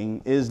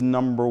 timing is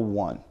number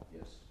one.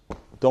 Yes.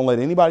 Don't let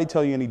anybody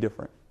tell you any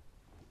different.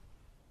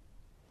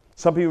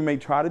 Some people may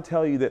try to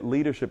tell you that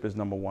leadership is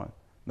number one.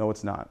 No,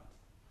 it's not.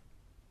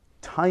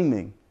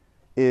 Timing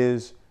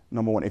is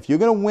number one. If you're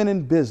going to win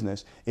in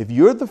business, if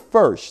you're the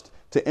first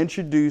to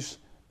introduce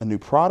a new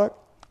product,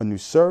 a new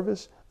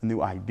service, a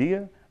new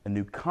idea, a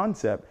new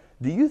concept,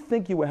 do you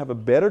think you would have a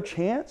better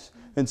chance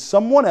than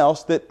someone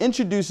else that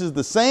introduces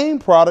the same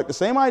product, the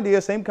same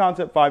idea, same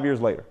concept 5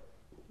 years later?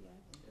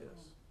 Yes.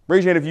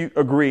 Raise your hand if you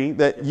agree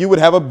that you would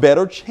have a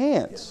better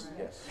chance.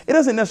 Yes. It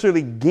doesn't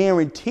necessarily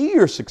guarantee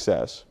your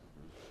success,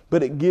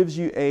 but it gives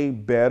you a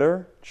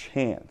better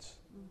chance.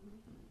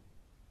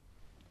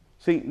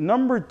 See,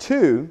 number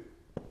 2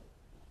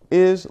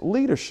 is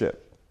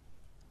leadership.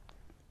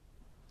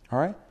 All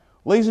right?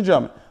 Ladies and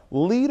gentlemen,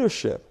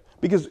 leadership.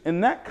 Because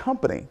in that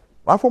company,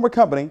 my former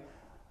company,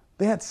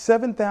 they had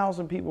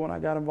 7,000 people when I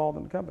got involved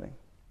in the company.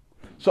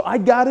 So I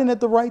got in at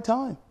the right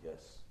time. Yes.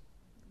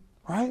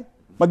 Right?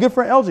 My good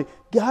friend LG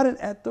got in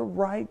at the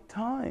right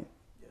time.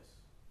 Yes.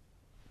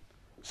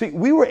 See,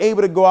 we were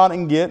able to go out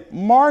and get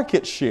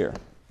market share.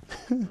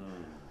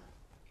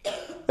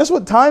 That's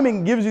what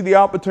timing gives you the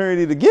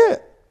opportunity to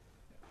get.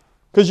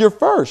 Because you're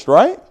first,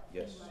 right?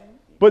 Yes.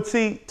 But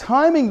see,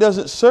 timing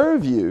doesn't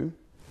serve you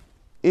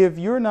if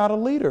you're not a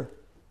leader.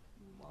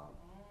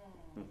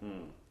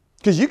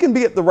 Because you can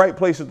be at the right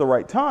place at the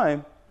right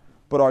time,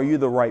 but are you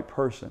the right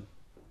person?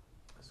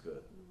 That's good.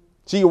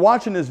 So you're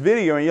watching this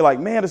video and you're like,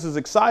 man, this is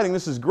exciting.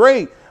 This is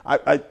great.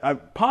 I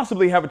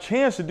possibly have a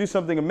chance to do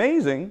something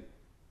amazing.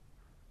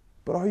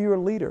 But are you a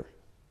leader?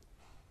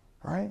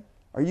 Right?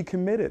 Are you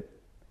committed?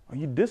 Are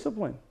you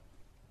disciplined?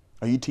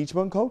 Are you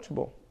teachable and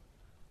coachable?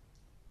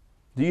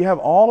 Do you have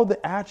all of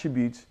the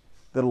attributes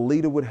that a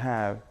leader would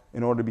have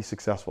in order to be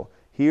successful?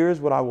 Here's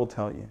what I will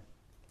tell you.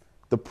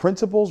 The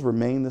principles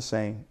remain the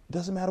same. It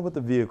doesn't matter what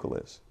the vehicle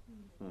is.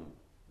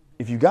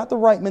 If you got the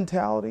right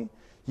mentality,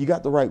 you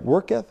got the right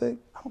work ethic,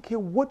 I don't care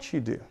what you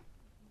do,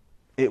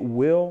 it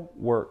will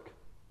work.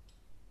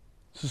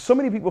 So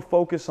many people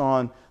focus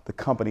on the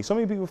company. So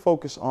many people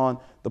focus on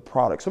the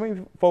product. So many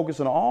people focus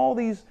on all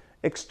these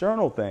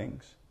external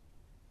things,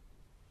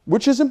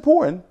 which is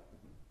important.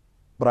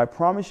 But I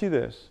promise you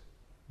this,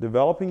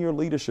 developing your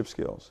leadership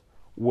skills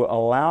will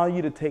allow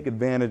you to take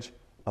advantage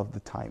of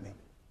the timing.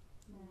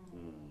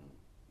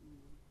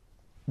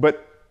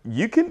 But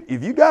you can,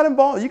 if you got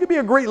involved, you could be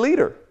a great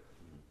leader,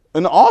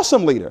 an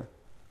awesome leader.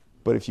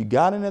 But if you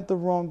got in at the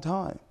wrong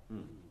time,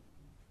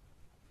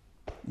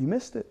 you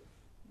missed it.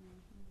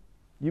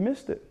 You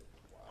missed it.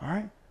 All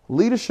right.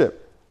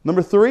 Leadership.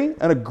 Number 3,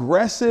 an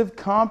aggressive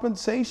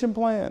compensation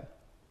plan.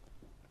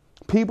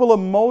 People are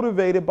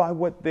motivated by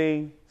what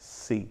they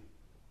see.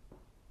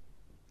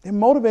 They're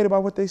motivated by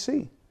what they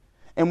see.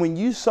 And when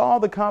you saw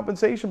the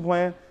compensation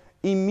plan,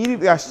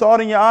 immediately I saw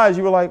it in your eyes.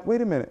 You were like,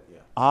 wait a minute.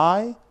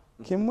 I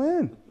can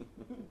win.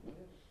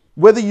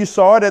 Whether you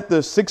saw it at the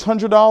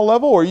 $600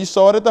 level or you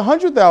saw it at the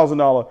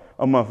 $100,000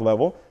 a month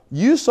level,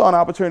 you saw an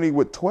opportunity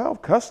with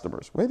 12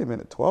 customers. Wait a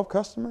minute, 12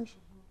 customers?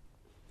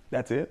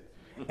 That's it?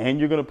 And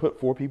you're going to put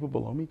 4 people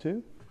below me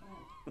too?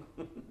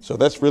 So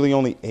that's really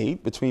only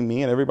 8 between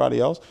me and everybody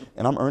else,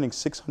 and I'm earning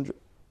 $600.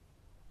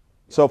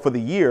 So for the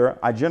year,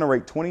 I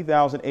generate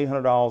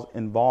 $20,800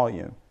 in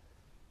volume,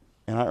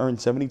 and I earn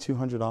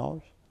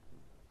 $7,200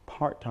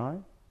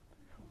 part-time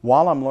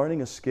while I'm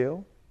learning a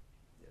skill.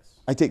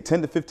 I take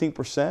 10 to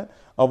 15%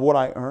 of what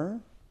I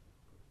earn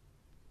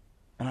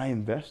and I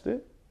invest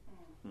it,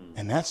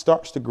 and that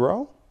starts to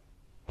grow.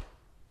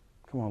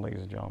 Come on,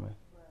 ladies and gentlemen.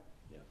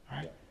 All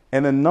right.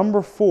 And then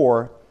number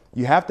 4,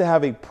 you have to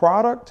have a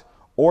product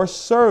or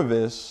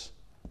service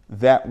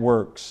that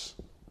works.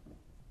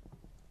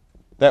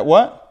 That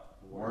what?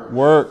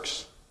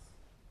 Works.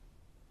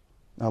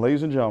 Now,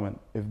 ladies and gentlemen,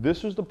 if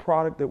this was the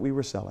product that we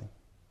were selling,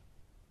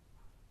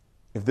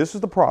 if this is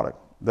the product,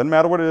 doesn't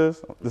matter what it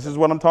is, this is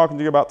what I'm talking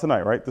to you about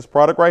tonight, right? This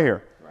product right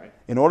here. Right.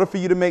 In order for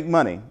you to make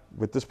money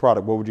with this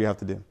product, what would you have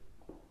to do?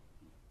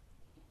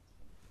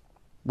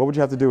 What would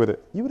you have to do with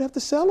it? You would have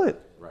to sell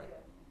it. Right.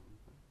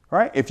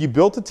 Right? If you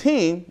built a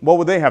team, what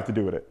would they have to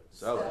do with it?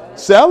 Sell it.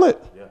 Sell it.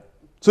 Yeah.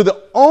 So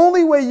the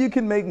only way you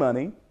can make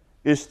money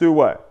is through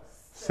what?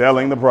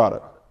 Selling the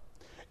product.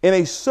 In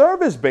a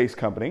service-based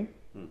company,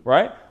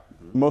 right?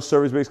 Most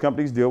service-based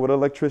companies deal with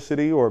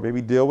electricity or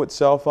maybe deal with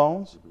cell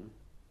phones.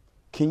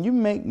 Can you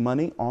make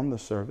money on the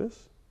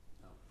service?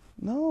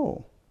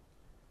 No.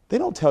 They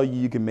don't tell you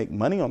you can make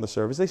money on the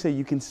service. They say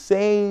you can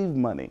save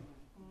money.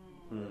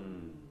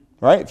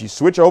 Right? If you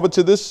switch over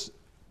to this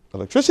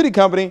electricity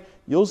company,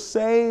 you'll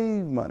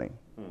save money.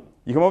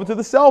 You come over to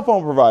the cell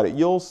phone provider,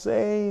 you'll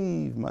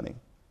save money.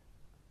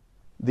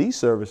 These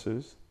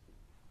services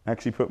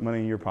actually put money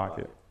in your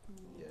pocket.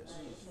 Yes.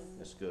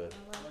 That's good.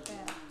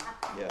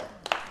 Yeah.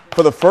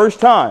 For the first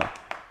time,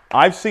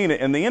 I've seen it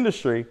in the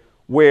industry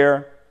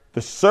where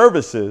the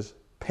services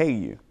pay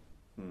you.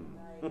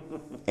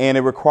 And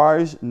it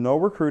requires no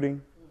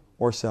recruiting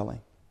or selling.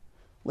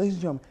 Ladies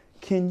and gentlemen,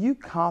 can you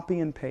copy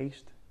and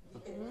paste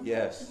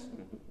Yes.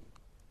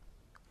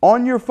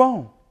 on your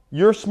phone,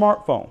 your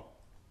smartphone?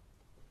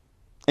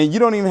 And you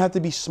don't even have to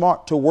be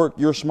smart to work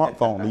your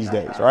smartphone these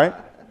days, right?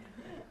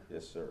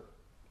 Yes, sir.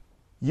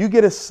 You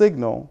get a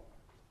signal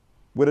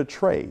with a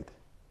trade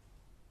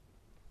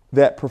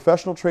that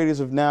professional traders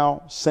have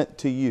now sent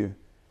to you.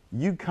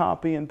 You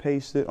copy and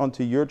paste it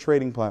onto your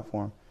trading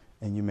platform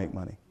and you make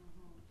money.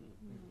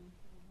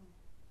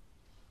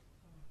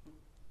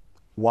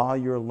 While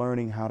you're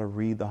learning how to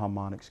read the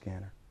harmonic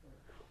scanner,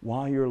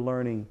 while you're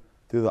learning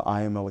through the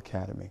IML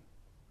Academy.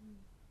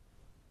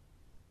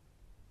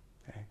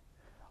 Okay.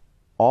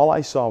 All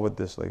I saw with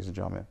this, ladies and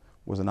gentlemen,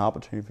 was an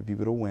opportunity for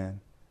people to win,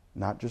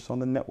 not just on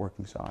the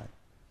networking side,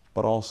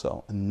 but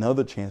also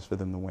another chance for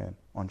them to win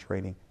on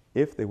trading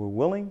if they were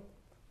willing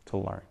to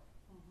learn.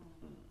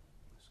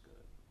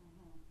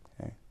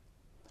 Okay.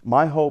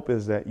 My hope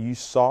is that you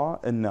saw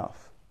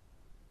enough,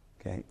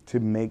 okay, to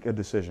make a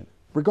decision.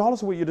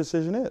 regardless of what your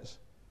decision is.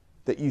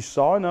 That you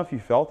saw enough, you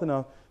felt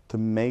enough to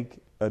make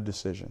a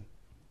decision,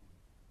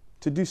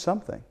 to do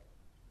something.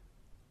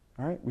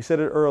 All right? We said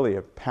it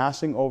earlier,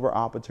 passing over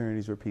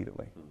opportunities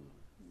repeatedly.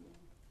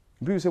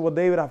 And people say, well,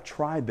 David, I've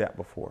tried that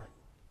before.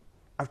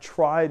 I've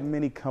tried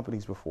many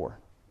companies before.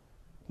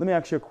 Let me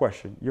ask you a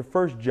question. Your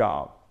first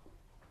job,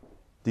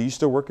 do you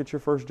still work at your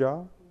first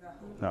job?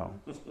 No.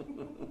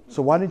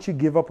 So why didn't you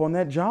give up on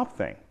that job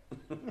thing?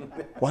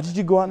 Why did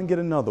you go out and get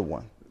another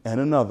one, and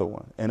another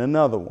one, and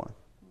another one?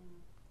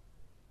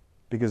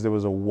 Because there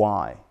was a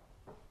why.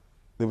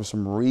 There were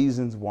some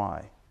reasons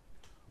why.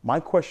 My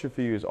question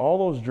for you is,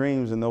 all those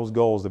dreams and those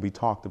goals that we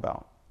talked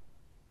about,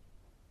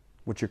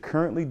 what you're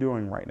currently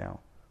doing right now,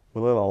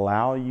 will it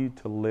allow you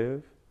to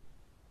live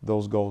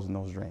those goals and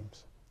those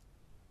dreams?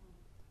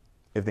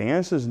 If the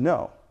answer is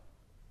no,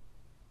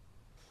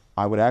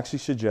 I would actually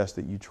suggest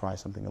that you try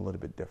something a little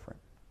bit different.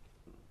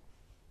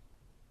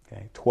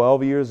 Okay,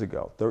 12 years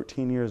ago,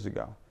 13 years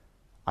ago,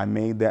 I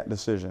made that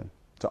decision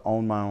to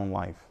own my own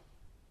life.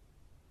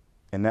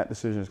 And that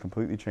decision has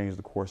completely changed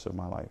the course of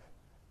my life.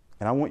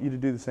 And I want you to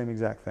do the same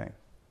exact thing.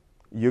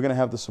 You're going to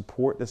have the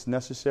support that's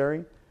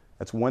necessary.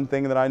 That's one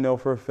thing that I know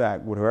for a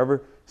fact.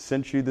 Whoever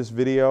sent you this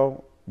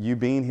video, you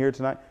being here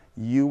tonight,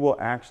 you will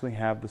actually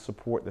have the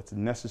support that's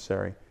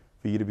necessary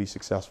for you to be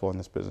successful in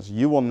this business.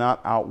 You will not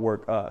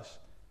outwork us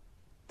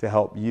to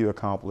help you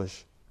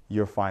accomplish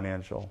your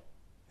financial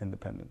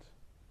independence.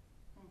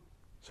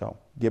 So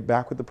get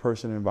back with the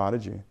person who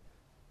invited you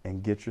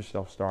and get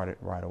yourself started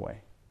right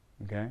away.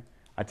 Okay?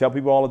 I tell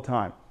people all the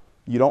time,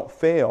 you don't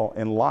fail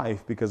in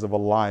life because of a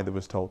lie that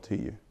was told to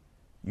you.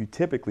 You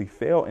typically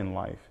fail in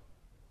life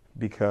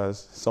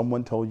because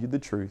someone told you the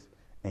truth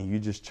and you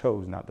just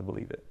chose not to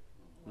believe it.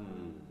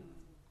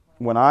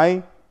 When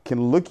I can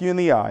look you in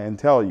the eye and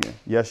tell you,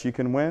 yes, you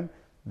can win,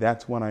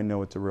 that's when I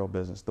know it's a real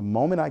business. The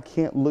moment I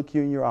can't look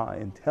you in your eye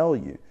and tell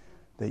you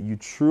that you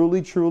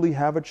truly, truly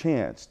have a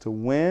chance to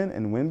win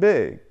and win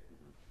big,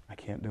 I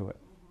can't do it.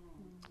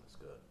 That's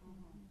good.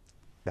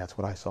 That's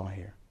what I saw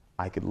here.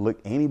 I could look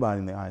anybody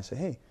in the eye and say,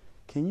 hey,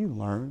 can you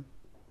learn?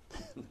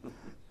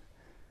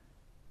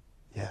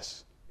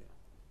 Yes.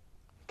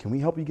 Can we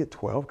help you get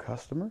 12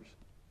 customers?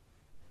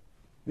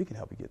 We can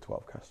help you get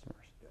 12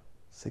 customers.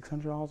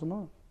 $600 a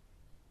month.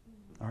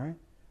 All right?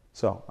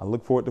 So I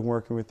look forward to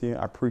working with you.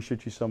 I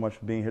appreciate you so much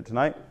for being here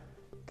tonight.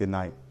 Good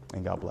night,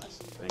 and God bless.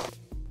 Thank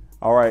you.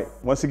 All right.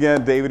 Once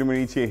again, David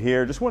Imonitie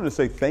here. Just wanted to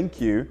say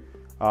thank you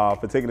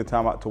for taking the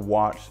time out to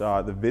watch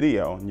the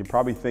video. And you're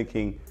probably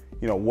thinking,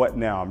 you know, what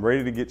now? I'm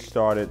ready to get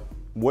started.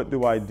 What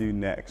do I do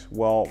next?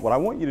 Well, what I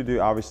want you to do,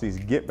 obviously, is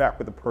get back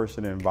with the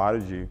person that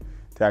invited you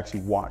to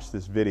actually watch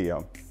this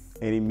video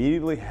and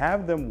immediately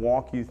have them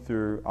walk you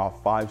through our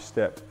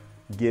 5-step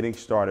getting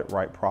started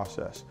right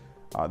process.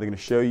 They're going to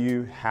show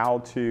you how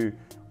to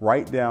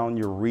write down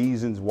your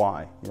reasons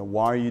why. You know,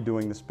 why are you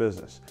doing this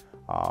business?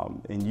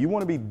 And you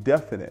want to be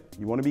definite.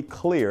 You want to be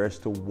clear as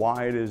to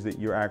why it is that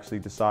you're actually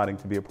deciding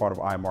to be a part of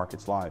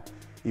iMarkets Live.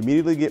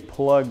 Immediately get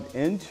plugged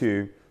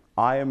into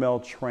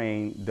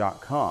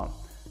imltrain.com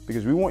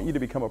because we want you to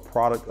become a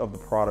product of the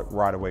product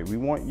right away. We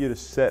want you to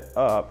set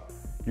up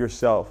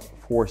yourself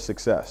for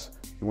success.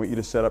 We want you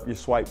to set up your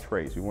swipe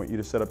trades. We want you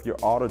to set up your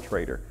auto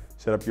trader,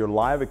 set up your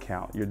live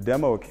account, your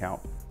demo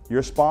account.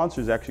 Your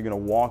sponsor is actually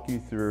going to walk you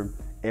through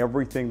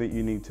everything that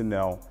you need to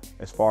know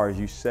as far as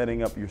you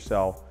setting up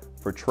yourself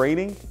for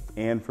trading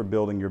and for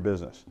building your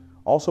business.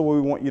 Also, what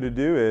we want you to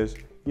do is,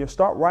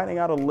 start writing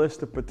out a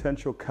list of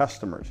potential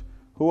customers.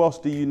 Who else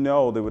do you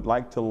know that would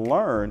like to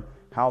learn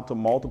how to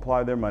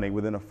multiply their money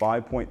within a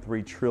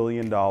 $5.3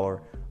 trillion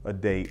a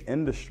day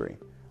industry?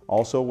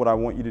 Also, what I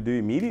want you to do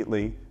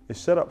immediately is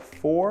set up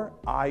 4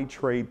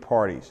 iTrade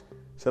parties.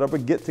 Set up a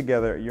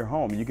get-together at your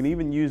home. You can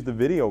even use the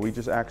video we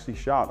just actually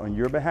shot on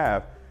your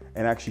behalf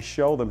and actually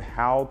show them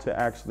how to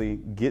actually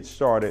get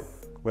started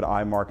with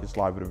iMarkets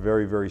Live with a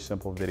very, very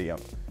simple video.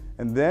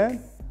 And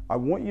then I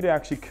want you to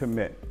actually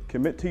commit.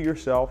 Commit to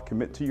yourself,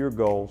 commit to your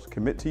goals,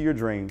 commit to your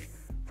dreams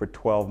for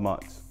 12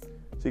 months.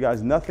 See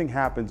guys, nothing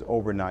happens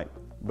overnight,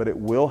 but it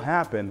will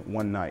happen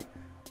one night.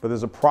 But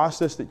there's a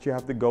process that you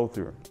have to go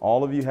through.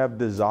 All of you have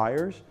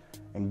desires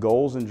and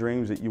goals and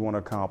dreams that you want to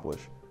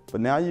accomplish. But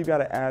now you've got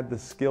to add the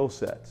skill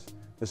sets.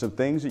 There's some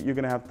things that you're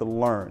going to have to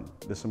learn.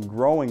 There's some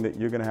growing that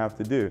you're going to have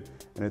to do.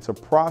 And it's a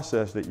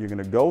process that you're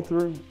going to go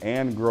through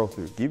and grow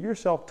through. Give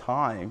yourself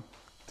time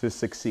to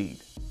succeed.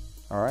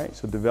 All right?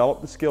 So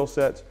develop the skill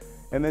sets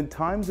and then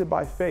times it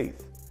by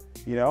faith.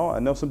 I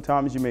know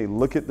sometimes you may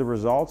look at the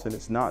results and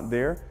it's not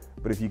there,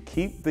 but if you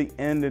keep the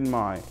end in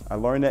mind, I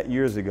learned that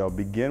years ago,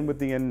 begin with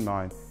the end in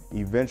mind,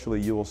 eventually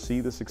you will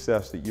see the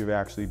success that you've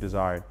actually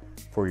desired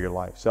for your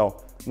life.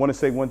 So I want to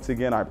say once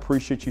again, I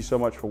appreciate you so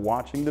much for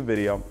watching the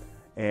video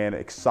and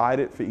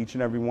excited for each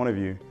and every one of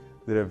you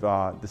that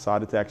have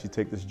decided to actually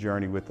take this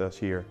journey with us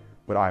here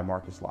with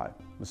iMarkets Live.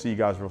 We'll see you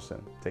guys real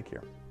soon. Take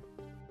care.